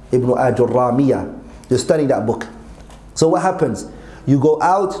 ibn ajurramiyah, you're studying that book. So what happens? You go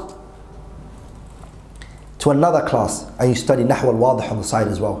out to another class and you study nahw al-wadih on the side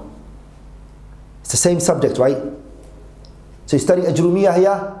as well. It's the same subject, right? So you're studying ajrumiyah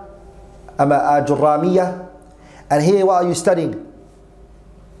here, ajurramiyah, and here what are you studying?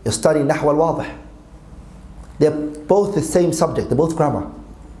 You're studying nahw al-wadih. They're both the same subject, they're both grammar.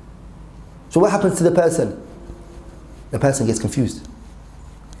 So what happens to the person? The person gets confused.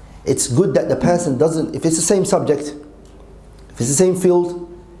 It's good that the person doesn't, if it's the same subject, if it's the same field,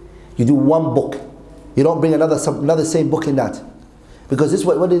 you do one book. You don't bring another same book in that. Because this,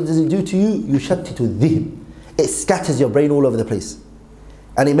 what does it do to you? Yushattitu dhihn. It scatters your brain all over the place.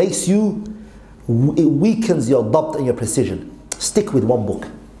 And it makes you, it weakens your dabt and your precision. Stick with one book.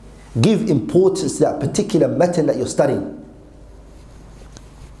 Give importance to that particular method that you're studying.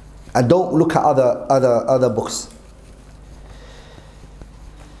 And don't look at other books.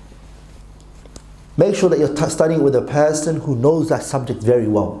 Make sure that you're studying with a person who knows that subject very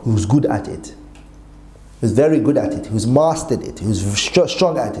well, who's good at it, who's very good at it, who's mastered it, who's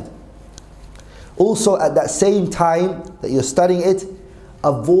strong at it. Also, at that same time that you're studying it,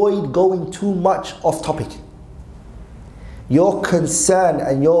 avoid going too much off topic. Your concern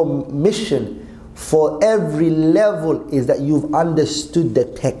and your mission for every level is that you've understood the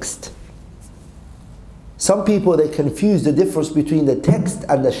text. Some people, they confuse the difference between the text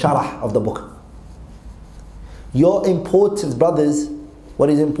and the sharah of the book. Your importance, brothers, what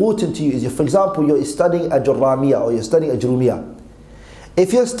is important to you is, for example, you're studying Ajurramiyah or you're studying Ajrumiyah.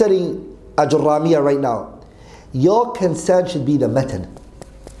 If you're studying Ajurramiyah right now, your concern should be the matan.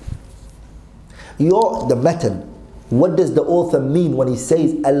 The matan. What does the author mean when he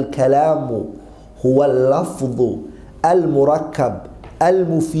says Al-Kalamu huwa al-lafdhu al-murakkab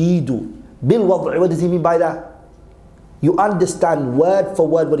al-mufidu bil-wad'i? What does he mean by that? You understand word for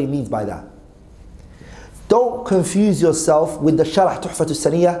word what he means by that. Don't confuse yourself with the Sharh Tuhfatu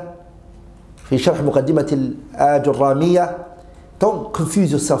Saniyah fi Sharh Muqaddimat al-Ajurramiyah. Don't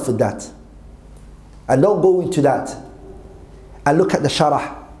confuse yourself with that. And don't go into that. And look at the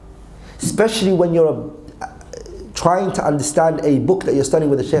Sharh. Especially when you're trying to understand a book that you're studying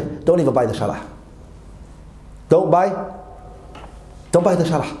with a sheikh, don't even buy the Sharh. Don't buy the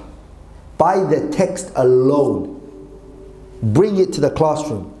Sharh. Buy the text alone. Bring it to the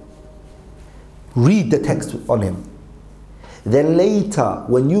classroom. Read the text on him. Then later,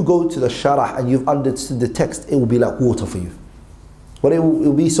 when you go to the Sharh and you've understood the text, it will be like water for you. What it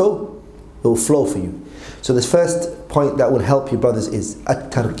will be so? It will flow for you. So this first point that will help you, brothers, is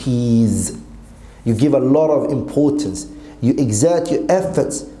at-tarkiz. You give a lot of importance. You exert your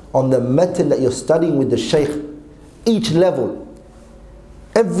efforts on the method that you're studying with the shaykh. Each level,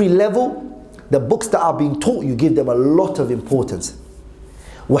 every level, the books that are being taught, you give them a lot of importance.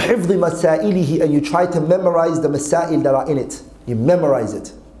 وَحِفْظِ مَسَائِلِهِ. And you try to memorize the masail that are in it. You memorize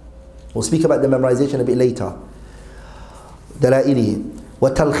it. We'll speak about the memorization a bit later. دَلَائِلِهِ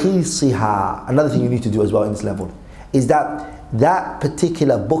وَتَلْخِيصِهَا. Another thing you need to do as well in this level is that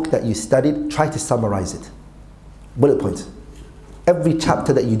particular book that you studied, try to summarize it. Bullet points. Every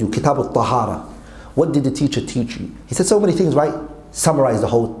chapter that you do, Kitab al-Tahara, what did the teacher teach you? He said so many things, right? Summarize the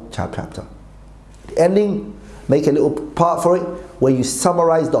whole chapter. The ending, make a little part for it where you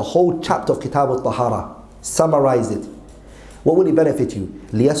summarize the whole chapter of Kitab al-Tahara. Summarize it. What will it benefit you?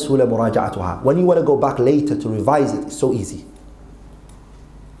 لِيَسْهُلَ مُرَاجَعَتُهَا. When you want to go back later to revise it, it's so easy.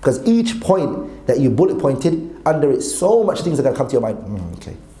 Because each point that you bullet pointed, under it, so much things are going to come to your mind.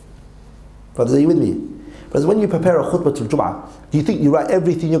 Okay. Brothers, are you with me? Brothers, when you prepare a khutbah to Jum'ah, do you think you write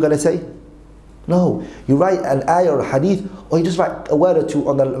everything you're going to say? No. You write an ayah or a hadith, or you just write a word or two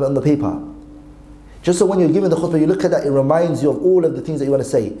on the paper. Just so when you're giving the khutbah, you look at that, it reminds you of all of the things that you want to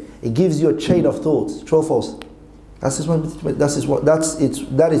say. It gives you a chain of thoughts. True or false?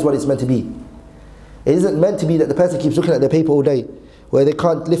 That is what it's meant to be. It isn't meant to be that the person keeps looking at their paper all day, where they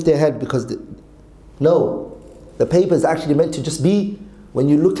can't lift their head because... No. The paper is actually meant to just be, when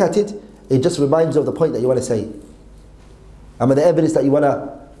you look at it, it just reminds you of the point that you want to say. And the evidence that you want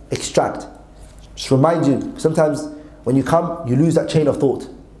to extract. Just remind you. Sometimes when you come, you lose that chain of thought.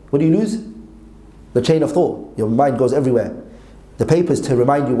 What do you lose? The chain of thought. Your mind goes everywhere. The paper is to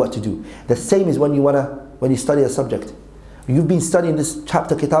remind you what to do. The same is when you study a subject. You've been studying this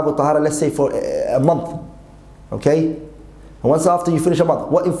chapter, Kitab al-Tahara, let's say for a month. Okay? And once after you finish a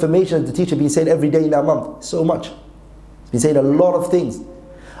month, what information has the teacher been saying every day in that month? So much. He's been saying a lot of things.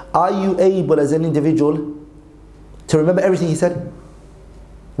 Are you able as an individual to remember everything he said?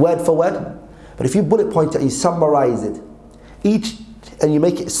 Word for word? But if you bullet point it, you summarize it. And you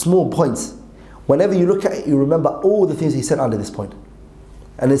make it small points. Whenever you look at it, you remember all the things he said under this point.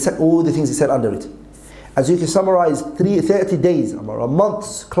 And then all the things he said under it. And so you can summarize 30 days or a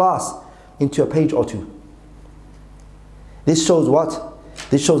month's class into a page or two. This shows what?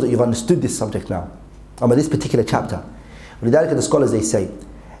 This shows that you've understood this subject now. This particular chapter. The scholars, they say,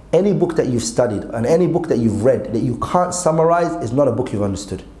 any book that you've studied and any book that you've read that you can't summarize is not a book you've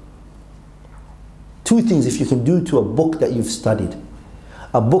understood. Two things if you can do to a book that you've studied,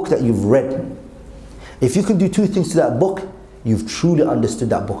 a book that you've read. If you can do two things to that book, you've truly understood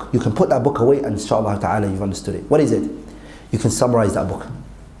that book. You can put that book away and inshallah ta'ala you've understood it. What is it? You can summarize that book.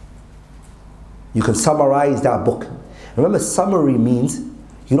 You can summarize that book. Remember, summary means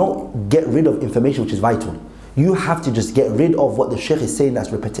you don't get rid of information which is vital. You have to just get rid of what the Shaykh is saying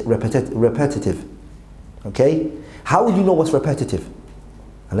that's repetitive. Okay? How would you know what's repetitive?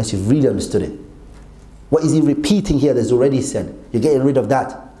 Unless you've really understood it. What is he repeating here that's already said? You're getting rid of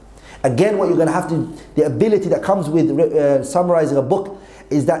that. Again, what you're going to have to, the ability that comes with summarizing a book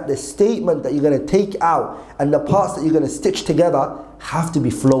is that the statement that you're going to take out and the parts that you're going to stitch together have to be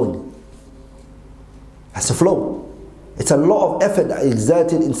flowing. Has to flow. It's a lot of effort that is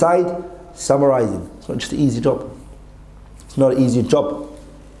exerted inside summarizing. It's not just an easy job. It's not an easy job.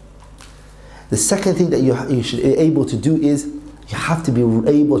 The second thing that you should be able to do is you have to be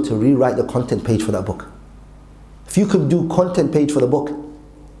able to rewrite the content page for that book. If you could do content page for the book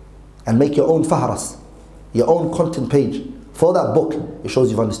and make your own fahras, your own content page for that book, it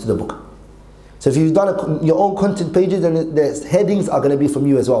shows you've understood the book. So if you've done your own content pages, then the headings are going to be from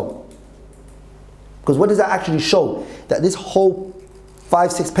you as well. Because what does that actually show? That this whole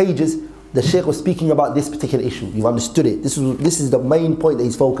 5-6 pages, the Shaykh was speaking about this particular issue. You've understood it. This is the main point that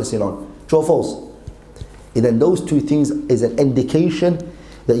he's focusing on. True or false? And then those two things is an indication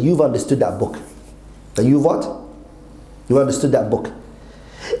that you've understood that book. That you've what? You've understood that book.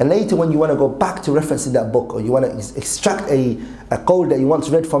 And later when you want to go back to referencing that book, or you want to extract a qawl that you once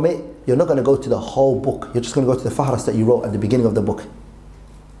read from it, you're not going to go to the whole book. You're just going to go to the fahras that you wrote at the beginning of the book.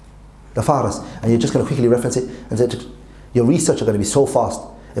 The fahras. And you're just going to quickly reference it. And your research is going to be so fast.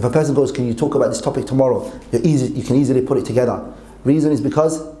 If a person goes, can you talk about this topic tomorrow? You can easily put it together. Reason is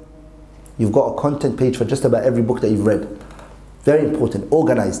because you've got a content page for just about every book that you've read. Very important,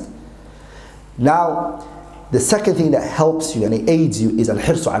 organized. Now, the second thing that helps you and it aids you is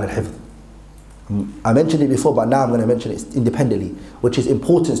al-hirsu ala al-hifz. I mentioned it before, but now I'm going to mention it independently, which is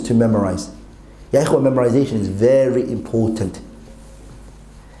importance to memorize. Ya ikhwan, memorization is very important.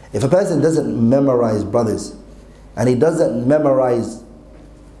 If a person doesn't memorize, brothers, and he doesn't memorize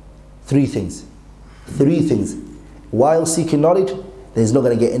three things while seeking knowledge, then he's not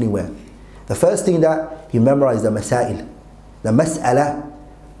going to get anywhere. The first thing that you memorize the masail, the mas'ala,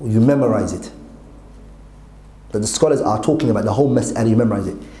 you memorize it. The scholars are talking about the whole mas'ala, you memorize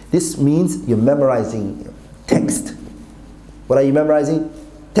it. This means you're memorizing text. What are you memorizing?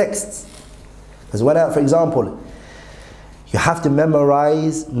 Texts. Because when, for example, you have to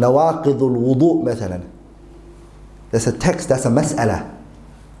memorize nawaqidul wudu' مثلا. That's a text, that's a mas'ala.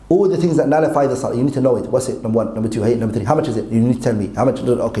 All the things that nullify the salah, you need to know it. What's it? Number 1, number 2, number 3. How much is it? You need to tell me. How much?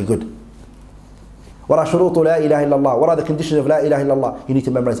 Okay, good. What are shurutu la ilaha illallah? What are the conditions of la ilaha illallah? You need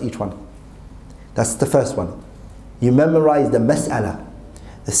to memorize each one. That's the first one. You memorize the mas'ala.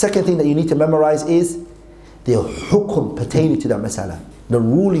 The second thing that you need to memorize is the hukum pertaining to that mas'ala. The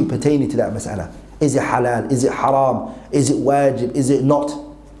ruling pertaining to that mas'ala. Is it halal? Is it haram? Is it wajib? Is it not?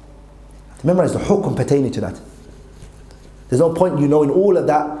 To memorize the hukum pertaining to that. There's no point you knowing all of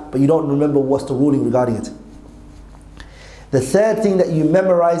that, but you don't remember what's the ruling regarding it. The third thing that you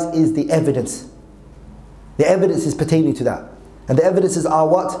memorize is the evidence. The evidence is pertaining to that. And the evidences are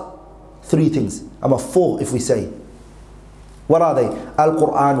what? 3 things. 4 if we say. What are they?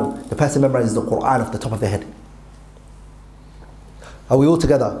 Al-Qur'anu. The person memorizes the Qur'an off the top of their head. Are we all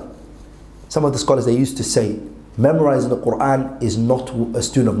together? Some of the scholars, they used to say, memorizing the Qur'an is not a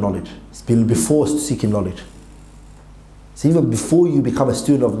student of knowledge. It's before seeking knowledge. So even before you become a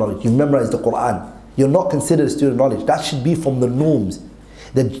student of knowledge, you memorize the Qur'an. You're not considered a student of knowledge. That should be from the norms.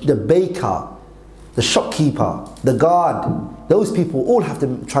 The baker, the shopkeeper, the guard, those people all have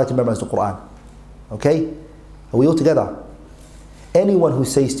to try to memorize the Qur'an. Okay? Are we all together? Anyone who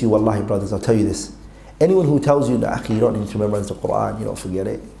says to you, wallahi brothers, I'll tell you this. Anyone who tells you, nah, you don't need to memorize the Qur'an, you don't forget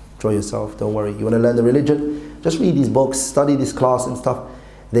it. Enjoy yourself, don't worry. You want to learn the religion? Just read these books, study this class and stuff.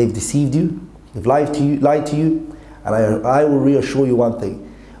 They've deceived you. They've lied to you. And I will reassure you one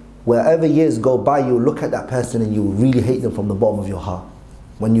thing. Wherever years go by, you'll look at that person and you will really hate them from the bottom of your heart.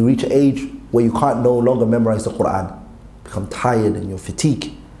 When you reach an age where you can't no longer memorize the Qur'an, become tired and you're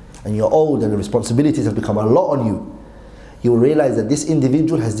fatigued, and you're old and the responsibilities have become a lot on you, you will realize that this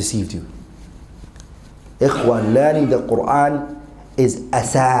individual has deceived you. Ikhwan, learning the Qur'an is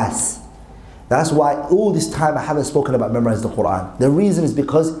asas. That's why all this time I haven't spoken about memorizing the Qur'an. The reason is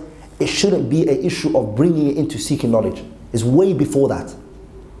because it shouldn't be an issue of bringing it into seeking knowledge. It's way before that.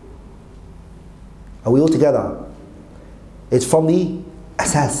 Are we all together? It's from the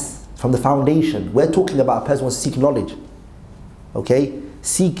asas, from the foundation. We're talking about a person who wants to seek knowledge. Okay?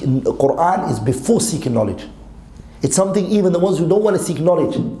 Qur'an is before seeking knowledge. It's something even the ones who don't want to seek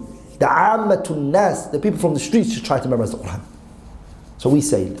knowledge, the ammatun nas, the people from the streets, should try to memorize the Qur'an. So we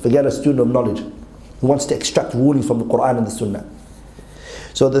say, forget a student of knowledge who wants to extract rulings from the Qur'an and the Sunnah.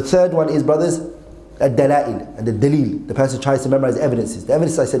 So the third one is, brothers, Al-Dala'il and the Dalil. The person tries to memorize evidences. The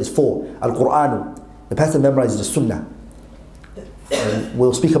evidence I said is 4. Al-Qur'an. The person memorizes the Sunnah.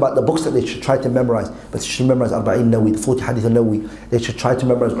 We'll speak about the books that they should try to memorize, but they should memorize Arba'in Nawawi, the 40 Hadith al-Nawawi. They should try to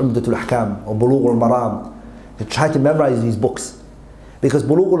memorize Umdatul Ahkam or Bulugh al-Maram. They try to memorize these books, because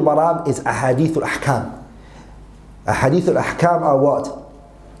Bulugh al-Maram is Ahadith al-Ahkam. Ahadith al-Ahkam are what?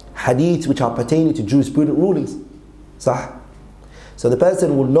 Hadiths which are pertaining to jurisprudent rulings. Sah? So the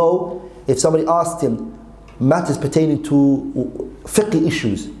person will know, if somebody asked him matters pertaining to fiqh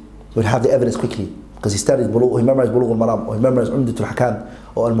issues, he would have the evidence quickly, because he studied Bulugh, he memorized Bulugh al-Maram, or he memorized Umdatul Ahkam,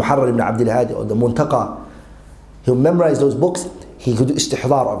 or Al-Muharrar ibn Abdul Hadi, or the Muntaqa. He'll memorize those books, he could do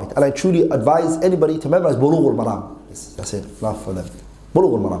istihdar of it. And I truly advise anybody to memorize Bulugh al-Maram. That's it, enough for them.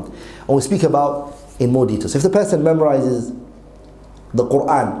 Bulugh al-Maram. And we'll speak about in more detail. So if the person memorizes the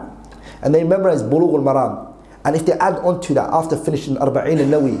Quran, and they memorize Bulugh al-Maram, and if they add on to that, after finishing Arba'in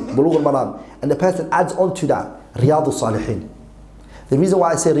al-Nawawi, Bulugh al-Maram, and the person adds on to that, Riyadh al-Salihin. The reason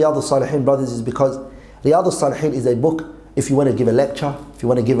why I say Riyadh al-Salihin, brothers, is because Riyadh al-Salihin is a book, if you want to give a lecture, if you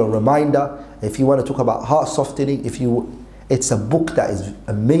want to give a reminder, if you want to talk about heart softening, it's a book that is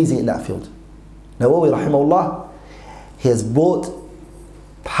amazing in that field. Nawawi rahimahullah, he has brought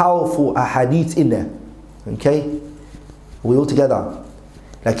powerful ahadith in there. Okay? We all together.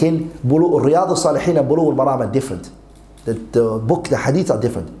 Lakin Riyadh al-Salihin and Bulugh al-Maram are different. The book, the hadiths are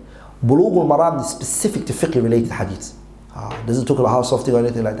different. Bulugh al-Maram is specific to fiqh related hadiths. It doesn't talk about how softening or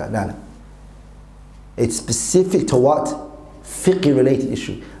anything like that. No. It's specific to what? Fiqh related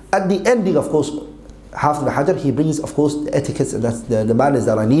issue. At the ending, of course, Hafiz ibn Hajar, he brings, of course, the etiquettes and that's the manners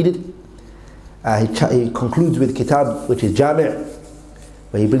that are needed. He concludes with kitab, which is Jami',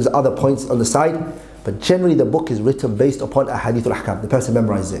 where he brings other points on the side. But generally the book is written based upon Ahadith al-Ahkam. The person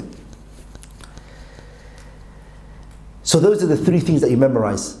memorizes it. So those are the 3 things that you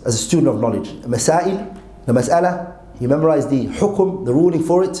memorize as a student of knowledge. Masail, the mas'ala, you memorize the hukum, the ruling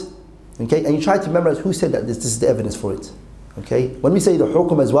for it. Okay, and you try to memorize who said that this is the evidence for it. Okay, when we say the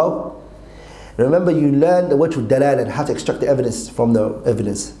hukum as well, remember you learn the wajh al-dalal and how to extract the evidence from the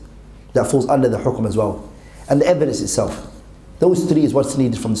evidence that falls under the hukum as well, and the evidence itself. Those 3 is what's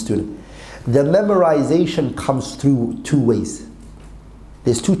needed from the student. The memorization comes through 2 ways.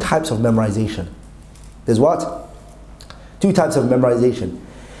 There's 2 types of memorization. There's what? 2 types of memorization.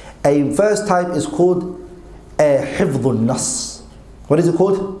 A first type is called hifdhul nas. What is it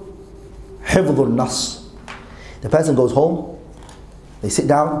called? Hifdhul nas. The person goes home, they sit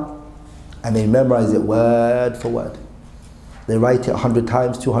down, and they memorize it word for word. They write it 100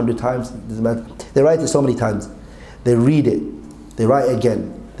 times, 200 times. They write it so many times. They read it. They write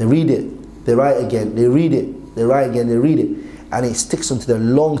again. They read it. They write again, they read it, they write again, they read it, and it sticks onto their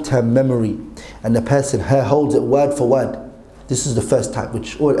long-term memory, and the person holds it word for word. This is the first type,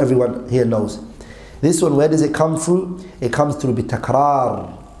 which everyone here knows. This one, where does it come through? It comes through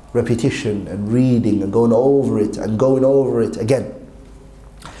bitakrar, repetition and reading and going over it and going over it again.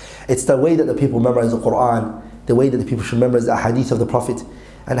 It's the way that the people memorize the Quran, the way that the people should memorize the hadith of the Prophet,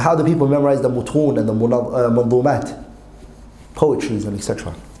 and how the people memorize the mutun and the mandumat, poetries and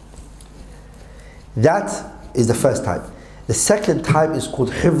etc. That is the first type. The second type is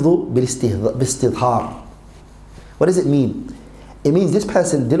called hifdhu bil-istidhar. What does it mean? It means this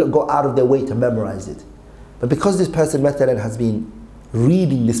person didn't go out of their way to memorize it. But because this person has been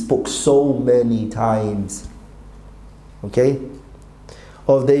reading this book so many times, okay?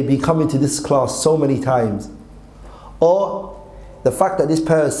 Or they be coming to this class so many times, or the fact that this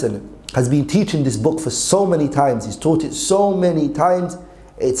person has been teaching this book for so many times, he's taught it so many times,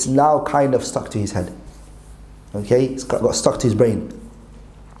 it's now kind of stuck to his head. Okay, it's got stuck to his brain.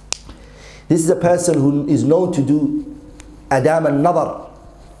 This is a person who is known to do adam al-nadar.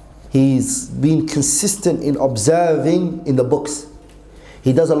 He's been consistent in observing in the books.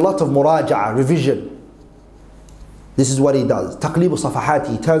 He does a lot of muraja'a, revision. This is what he does. Taqlibu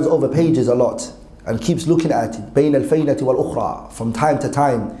safahati, he turns over pages a lot and keeps looking at it. Bayn al-faynati wal-ukhra, from time to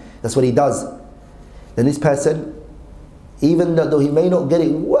time. That's what he does. Then this person, even though he may not get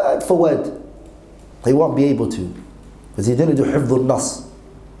it word for word, he won't be able to, because he didn't do hifdhul nas.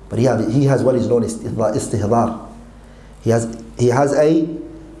 But he has what is known as istihdar. He has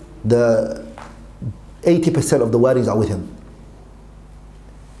the 80% of the wordings are with him.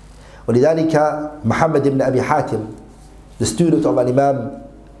 ولذلك Muhammad ibn Abi Hatim, the student of Imam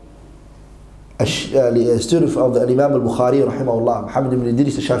al-Bukhari rahimahullah, Muhammad ibn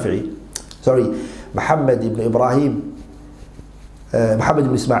Idris al-Shafi'i, Muhammad ibn Ibrahim, Muhammad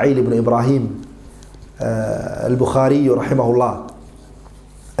ibn Ismail ibn Ibrahim al-Bukhari rahimahullah,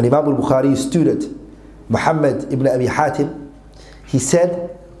 and Imam al-Bukhari's student Muhammad ibn Abi Hatim, he said,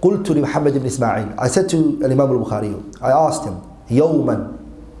 قلت لمحمد بن إسماعيل, I said to Imam al-Bukhari, I asked him, يوما,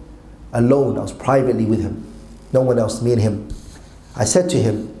 alone, I was privately with him, no one else, me and him. I said to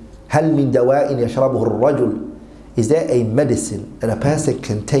him, هل من دواء يشربه الرجل, is there a medicine that a person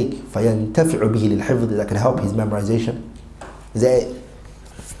can take فينتفع به للحفظ that can help his memorization? Is there a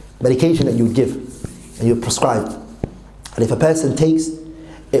medication that you would give and you would prescribe, and if a person takes,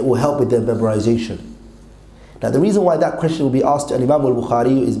 it will help with their memorization? Now the reason why that question will be asked to Imam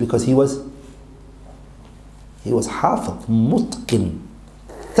al-Bukhari is because he was hafiz, mutqin,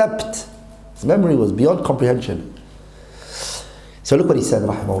 thabt. His memory was beyond comprehension. So look what he said,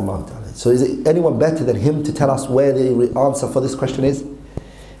 rahimahullah ta'ala. So is it anyone better than him to tell us where the answer for this question is?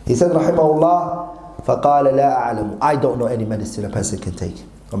 He said, rahimahullah, فَقَالَ لَا أَعْلَمُ, I don't know any medicine a person can take,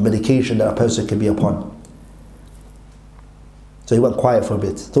 or medication that a person can be upon. So he went quiet for a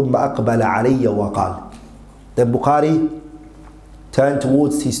bit. ثُمَّ أَقْبَلَ عَلَيَّ وَقَالَ. Then Bukhari turned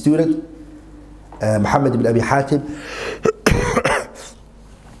towards his student, Muhammad ibn Abi Hatim,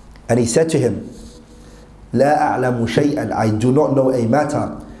 and he said to him, لا أعلم شيئا, I do not know a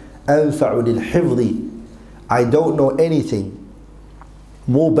matter, أنفع للحفظ, I don't know anything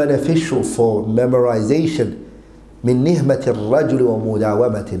more beneficial for memorization, من نهمة الرجل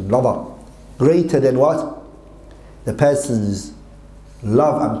ومداومة النظر, greater than what? The person's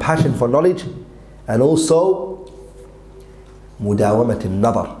love and passion for knowledge, and also مداومة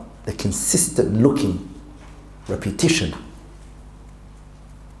النظر, the consistent looking, repetition.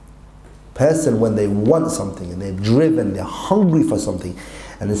 Person, when they want something and they're driven, they're hungry for something.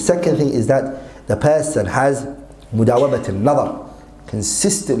 And the second thing is that the person has mudawamat al-nadar,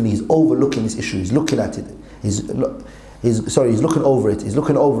 consistently is overlooking this issue, he's looking at it, he's looking over it, he's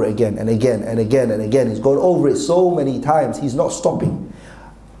looking over it again and again and again and again, he's going over it so many times, he's not stopping.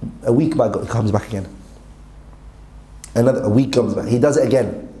 A week might go, he comes back again. A week comes back, he does it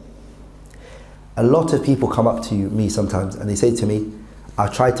again. A lot of people come up to me sometimes and they say to me, I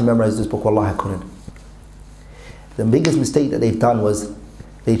tried to memorize this book, wallahi I couldn't. The biggest mistake that they've done was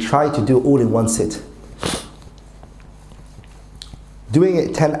they tried to do it all in one sit. Doing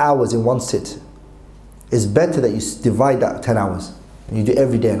it 10 hours in one sit is better that you divide that 10 hours and you do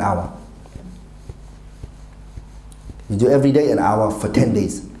every day an hour. You do every day an hour for 10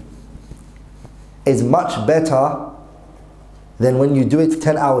 days. It's much better than when you do it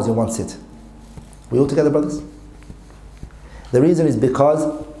 10 hours in one sit. We all together, brothers? The reason is because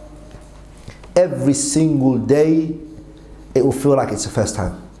every single day it will feel like it's the first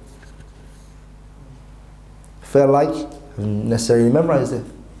time. Feel like I haven't necessarily memorized it.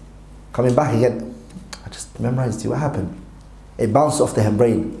 Coming back again, I just memorized it, what happened? It bounced off the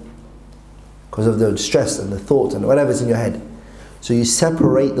brain because of the stress and the thought and whatever's in your head. So you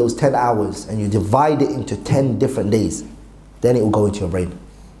separate those 10 hours and you divide it into 10 different days. Then it will go into your brain.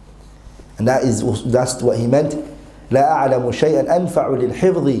 And that's what he meant. لا أعلم شيئا أنفع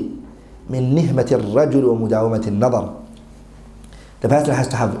للحفظ من نهمة الرجل ومداومة النظر. The person has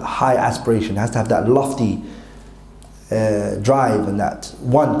to have high aspiration, has to have that lofty drive and that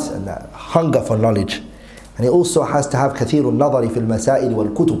want and that hunger for knowledge. And he also has to have كثير النظر في المسائل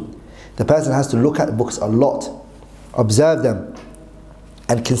والكتب. The person has to look at books a lot, observe them,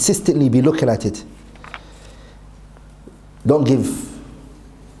 and consistently be looking at it. Don't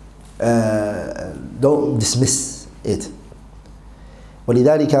dismiss it.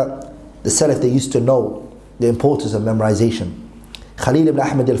 ولذلك the salaf, they used to know the importance of memorization. Khalil ibn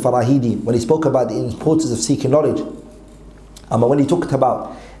Ahmad al-Farahidi, when he spoke about the importance of seeking knowledge, when he talked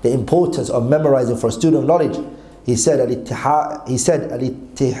about the importance of memorizing for a student of knowledge, he said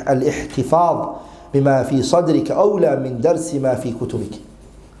الاحتفاظ بما في صدرك أولى من درس ما في كتبك.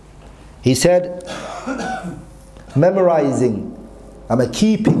 He said memorizing,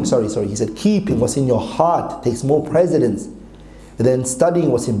 keeping what's in your heart takes more precedence than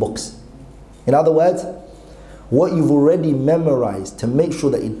studying what's in books. In other words, what you've already memorized, to make sure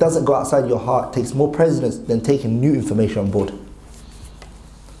that it doesn't go outside your heart, takes more precedence than taking new information on board.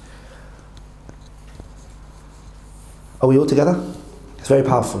 Are we all together? It's very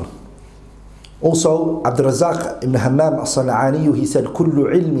powerful. Also, Abdul-Razzaq ibn Hammam as-San'ani, he said, كل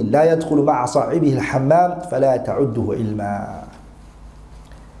علم لا يدخل مع صاحبه الحمام فلا تعده علما.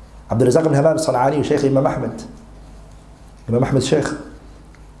 Abdul-Razzaq ibn Hammam as-San'ani, Shaykh Imam Ahmad Shaykh,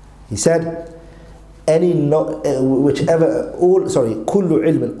 he said, any knowledge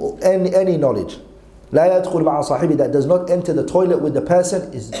لا يدخل مع صاحبه, that does not enter the toilet with the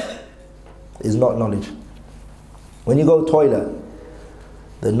person, is not knowledge. When you go toilet,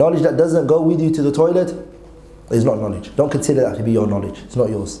 the knowledge that doesn't go with you to the toilet is not knowledge. Don't consider that to be your knowledge. It's not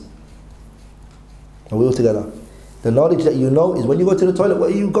yours. Are we all together? The knowledge that you know is when you go to the toilet,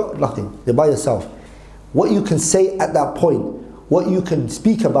 what you got? Nothing. You're by yourself. What you can say at that point, what you can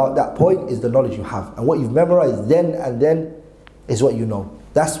speak about that point is the knowledge you have. And what you've memorized then and then is what you know.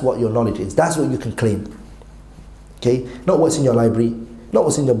 That's what your knowledge is. That's what you can claim. Okay? Not what's in your library, not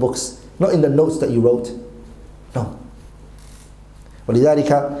what's in your books, not in the notes that you wrote. No.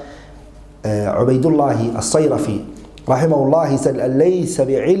 ولذلك عبيد الله الصيرفي رحمه الله, he said ليس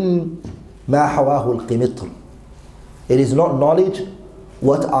بعلم ما حواه القمطر. It is not knowledge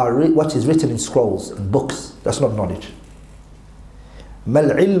what is written in scrolls and books. That's not knowledge. ما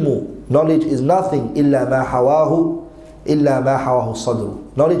العلم, knowledge is nothing إلا ما حواه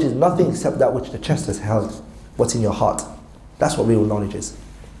الصدر. Knowledge is nothing except that which the chest has held, what's in your heart. That's what real knowledge is.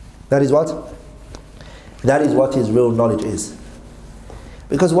 That is what? That is what is real knowledge is.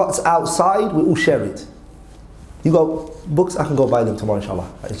 Because what's outside, we all share it. You got books, I can go buy them tomorrow, inshallah.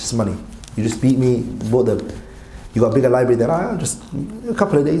 It's just money. You just beat me, bought them. You got a bigger library than just a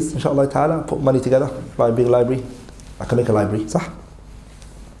couple of days, inshallah ta'ala, put money together, buy a big library. I can make a library, sah?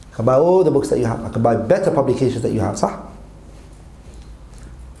 I can buy all the books that you have. I can buy better publications that you have, sah?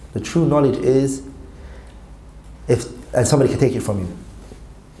 The true knowledge is, and somebody can take it from you.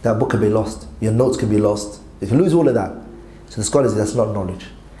 That book can be lost. Your notes can be lost. You can lose all of that. So the scholars say that's not knowledge.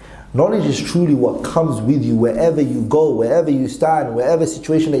 Knowledge is truly what comes with you wherever you go, wherever you stand, wherever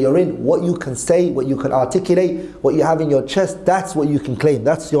situation that you're in. What you can say, what you can articulate, what you have in your chest, that's what you can claim.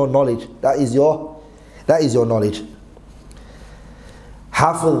 That's your knowledge. That is your knowledge.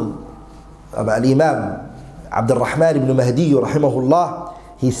 Hafiz al-Imam AbdulRahman ibn Mahdi rahimahullah,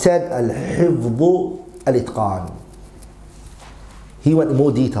 he said al-hifdhu al-itqan. He went in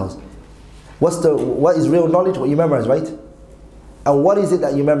more details. What is real knowledge? What you memorize, right? And what is it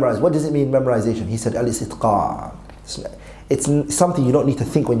that you memorize? What does it mean, memorization? He said, al-istitqan. It's something you don't need to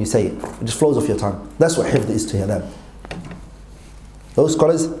think when you say it. It just flows off your tongue. That's what hifd is to them. Those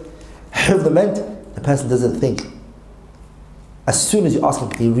scholars, hifd meant the person doesn't think. As soon as you ask him,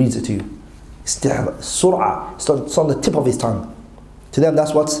 he reads it to you. Sur'ah. It's on the tip of his tongue. To them,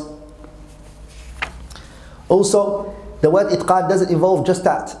 that's what's... Also, the word itqan doesn't involve just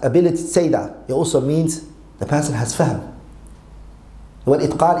that ability to say that. It also means the person has fahm. The word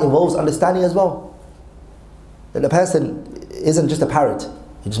itqan involves understanding as well. That the person isn't just a parrot.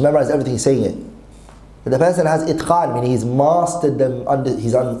 He just memorized everything he's saying it. But the person has itqan, meaning he's mastered them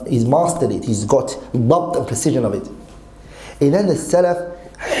he's mastered it. He's got dabt and precision of it. And then the salaf,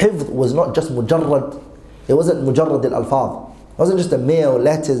 hifd was not just mujarrad. It wasn't mujarrad al-alfaz. It wasn't just the mere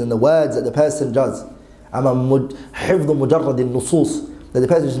letters and the words that the person does. Hifd mujarrad al-nusus. That the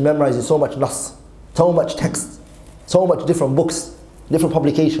person just memorizes so much nas, so much text, so much different books, different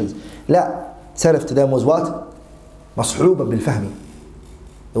publications. La, salaf to them was what? Mas'uban bil-fahmi.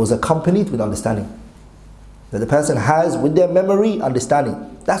 It was accompanied with understanding. That the person has with their memory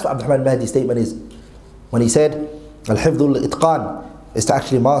understanding. That's what AbdulRahman Mahdi's statement is. When he said, al-hifdhu al-itqan, is to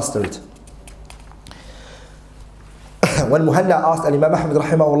actually master it. When Muhanna asked Imam Ahmad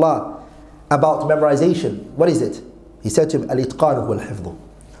rahimahullah about memorization, what is it? He said to him, al-itqan huwa al-hifdhu.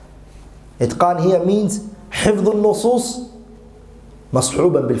 Itqan here means hifdhu al-nusus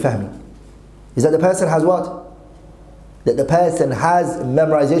mas'uban bil-fahmi. Is that the person has what? That the person has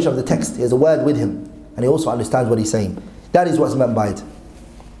memorization of the text. He has a word with him. And he also understands what he's saying. That is what's meant by it.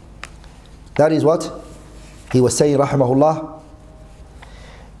 That is what he was saying, rahimahullah.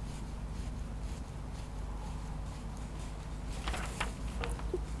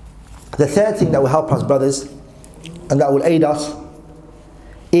 The third thing that will help us, brothers, and that will aid us,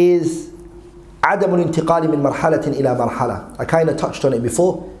 is عدم الانتقال من مرحلة إلى مرحلة. I kind of touched on it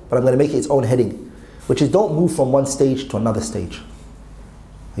before, but I'm going to make it its own heading, which is don't move from one stage to another stage.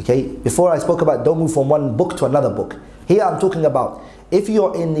 Okay, before I spoke about don't move from one book to another book. Here I'm talking about if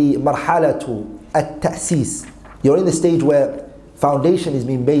you're in the marhalatu at-ta'sis, you're in the stage where foundation is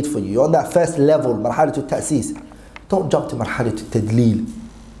being made for you, you're on that first level, marhalatu at-ta'sis. Don't jump to marhalatu tadleel,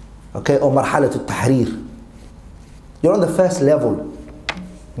 okay, or marhalatu tahrir. You're on the first level,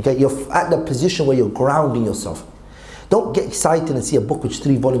 okay, you're at the position where you're grounding yourself. Don't get excited and see a book with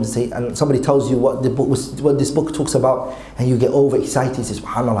 3 volumes and somebody tells you what this book talks about, and you get overexcited and say,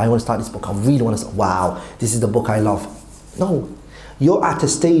 SubhanAllah, I want to start this book. I really want to start. Wow, this is the book I love. No, you're at a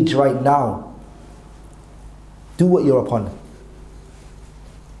stage right now. Do what you're upon.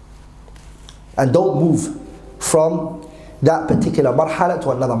 And don't move from that particular marhala to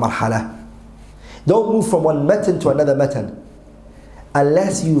another marhala. Don't move from one matan to another matan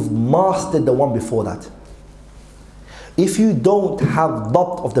unless you've mastered the one before that. If you don't have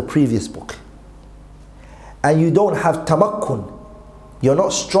dabt of the previous book, and you don't have tamakkun, you're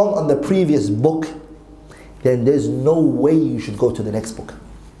not strong on the previous book, then there's no way you should go to the next book.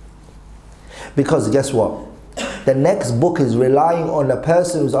 Because guess what? The next book is relying on a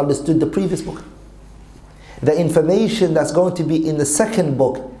person who's understood the previous book. The information that's going to be in the second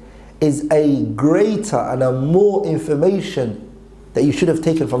book is a greater and a more information that you should have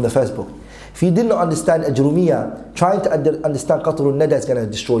taken from the first book. If you did not understand Ajrumiyyah, trying to understand Qatrul Nada is going to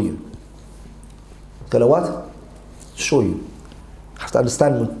destroy you. It's going to what? Destroy you. You have to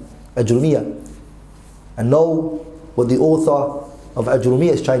understand Ajrumiyyah and know what the author of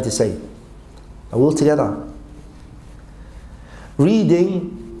Ajrumiyyah is trying to say. And we're all together.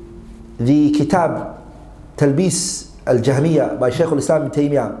 Reading the Kitab Talbis Al-Jahmiyyah by Shaykh al-Islam ibn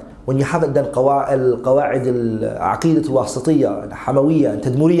Taymiyyah, when you haven't done Qawa'id Al-Aqidat Al-Wasatiyya, Hamawiyya, and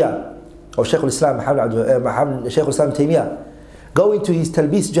Tadmuriyya of Shaykh al-Islam Shaykh al-Islam ibn Taymiyyah, go into his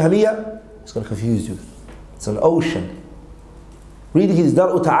Talbis Jahmiyyah, it's going to confuse you. It's an ocean. Reading his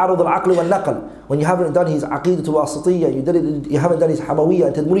Dar'u Ta'arud Al-Aql Wal-Naql, when you haven't done his Aqidat Al-Wasatiyya, you haven't done his Hamawiyya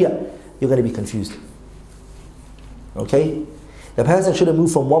and Tadmuriyya, you're going to be confused. Okay? The person shouldn't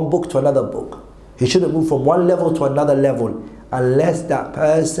move from one book to another book. He shouldn't move from one level to another level unless that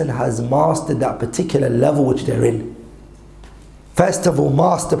person has mastered that particular level which they're in. First of all,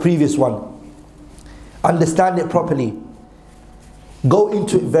 master the previous one. Understand it properly. Go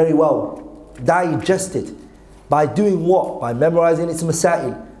into it very well. Digest it. By doing what? By memorizing its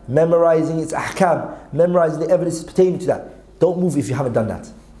masail, memorizing its ahkam, memorizing the evidence pertaining to that. Don't move if you haven't done that.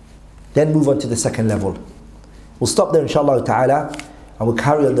 Then move on to the second level. We'll stop there inshallah ta'ala, and we'll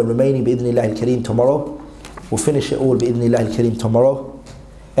carry on the remaining bi'idhnillah al-kareem tomorrow. We'll finish it all bi'idhnillah al-kareem tomorrow.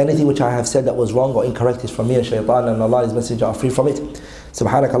 Anything which I have said that was wrong or incorrect is from me and shaitan, and Allah and His Messenger are free from it.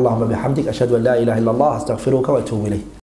 Subhanakallahumma bihamdik, ashhadu an la ilaha illallah, astaghfiruka wa atubu ilayk.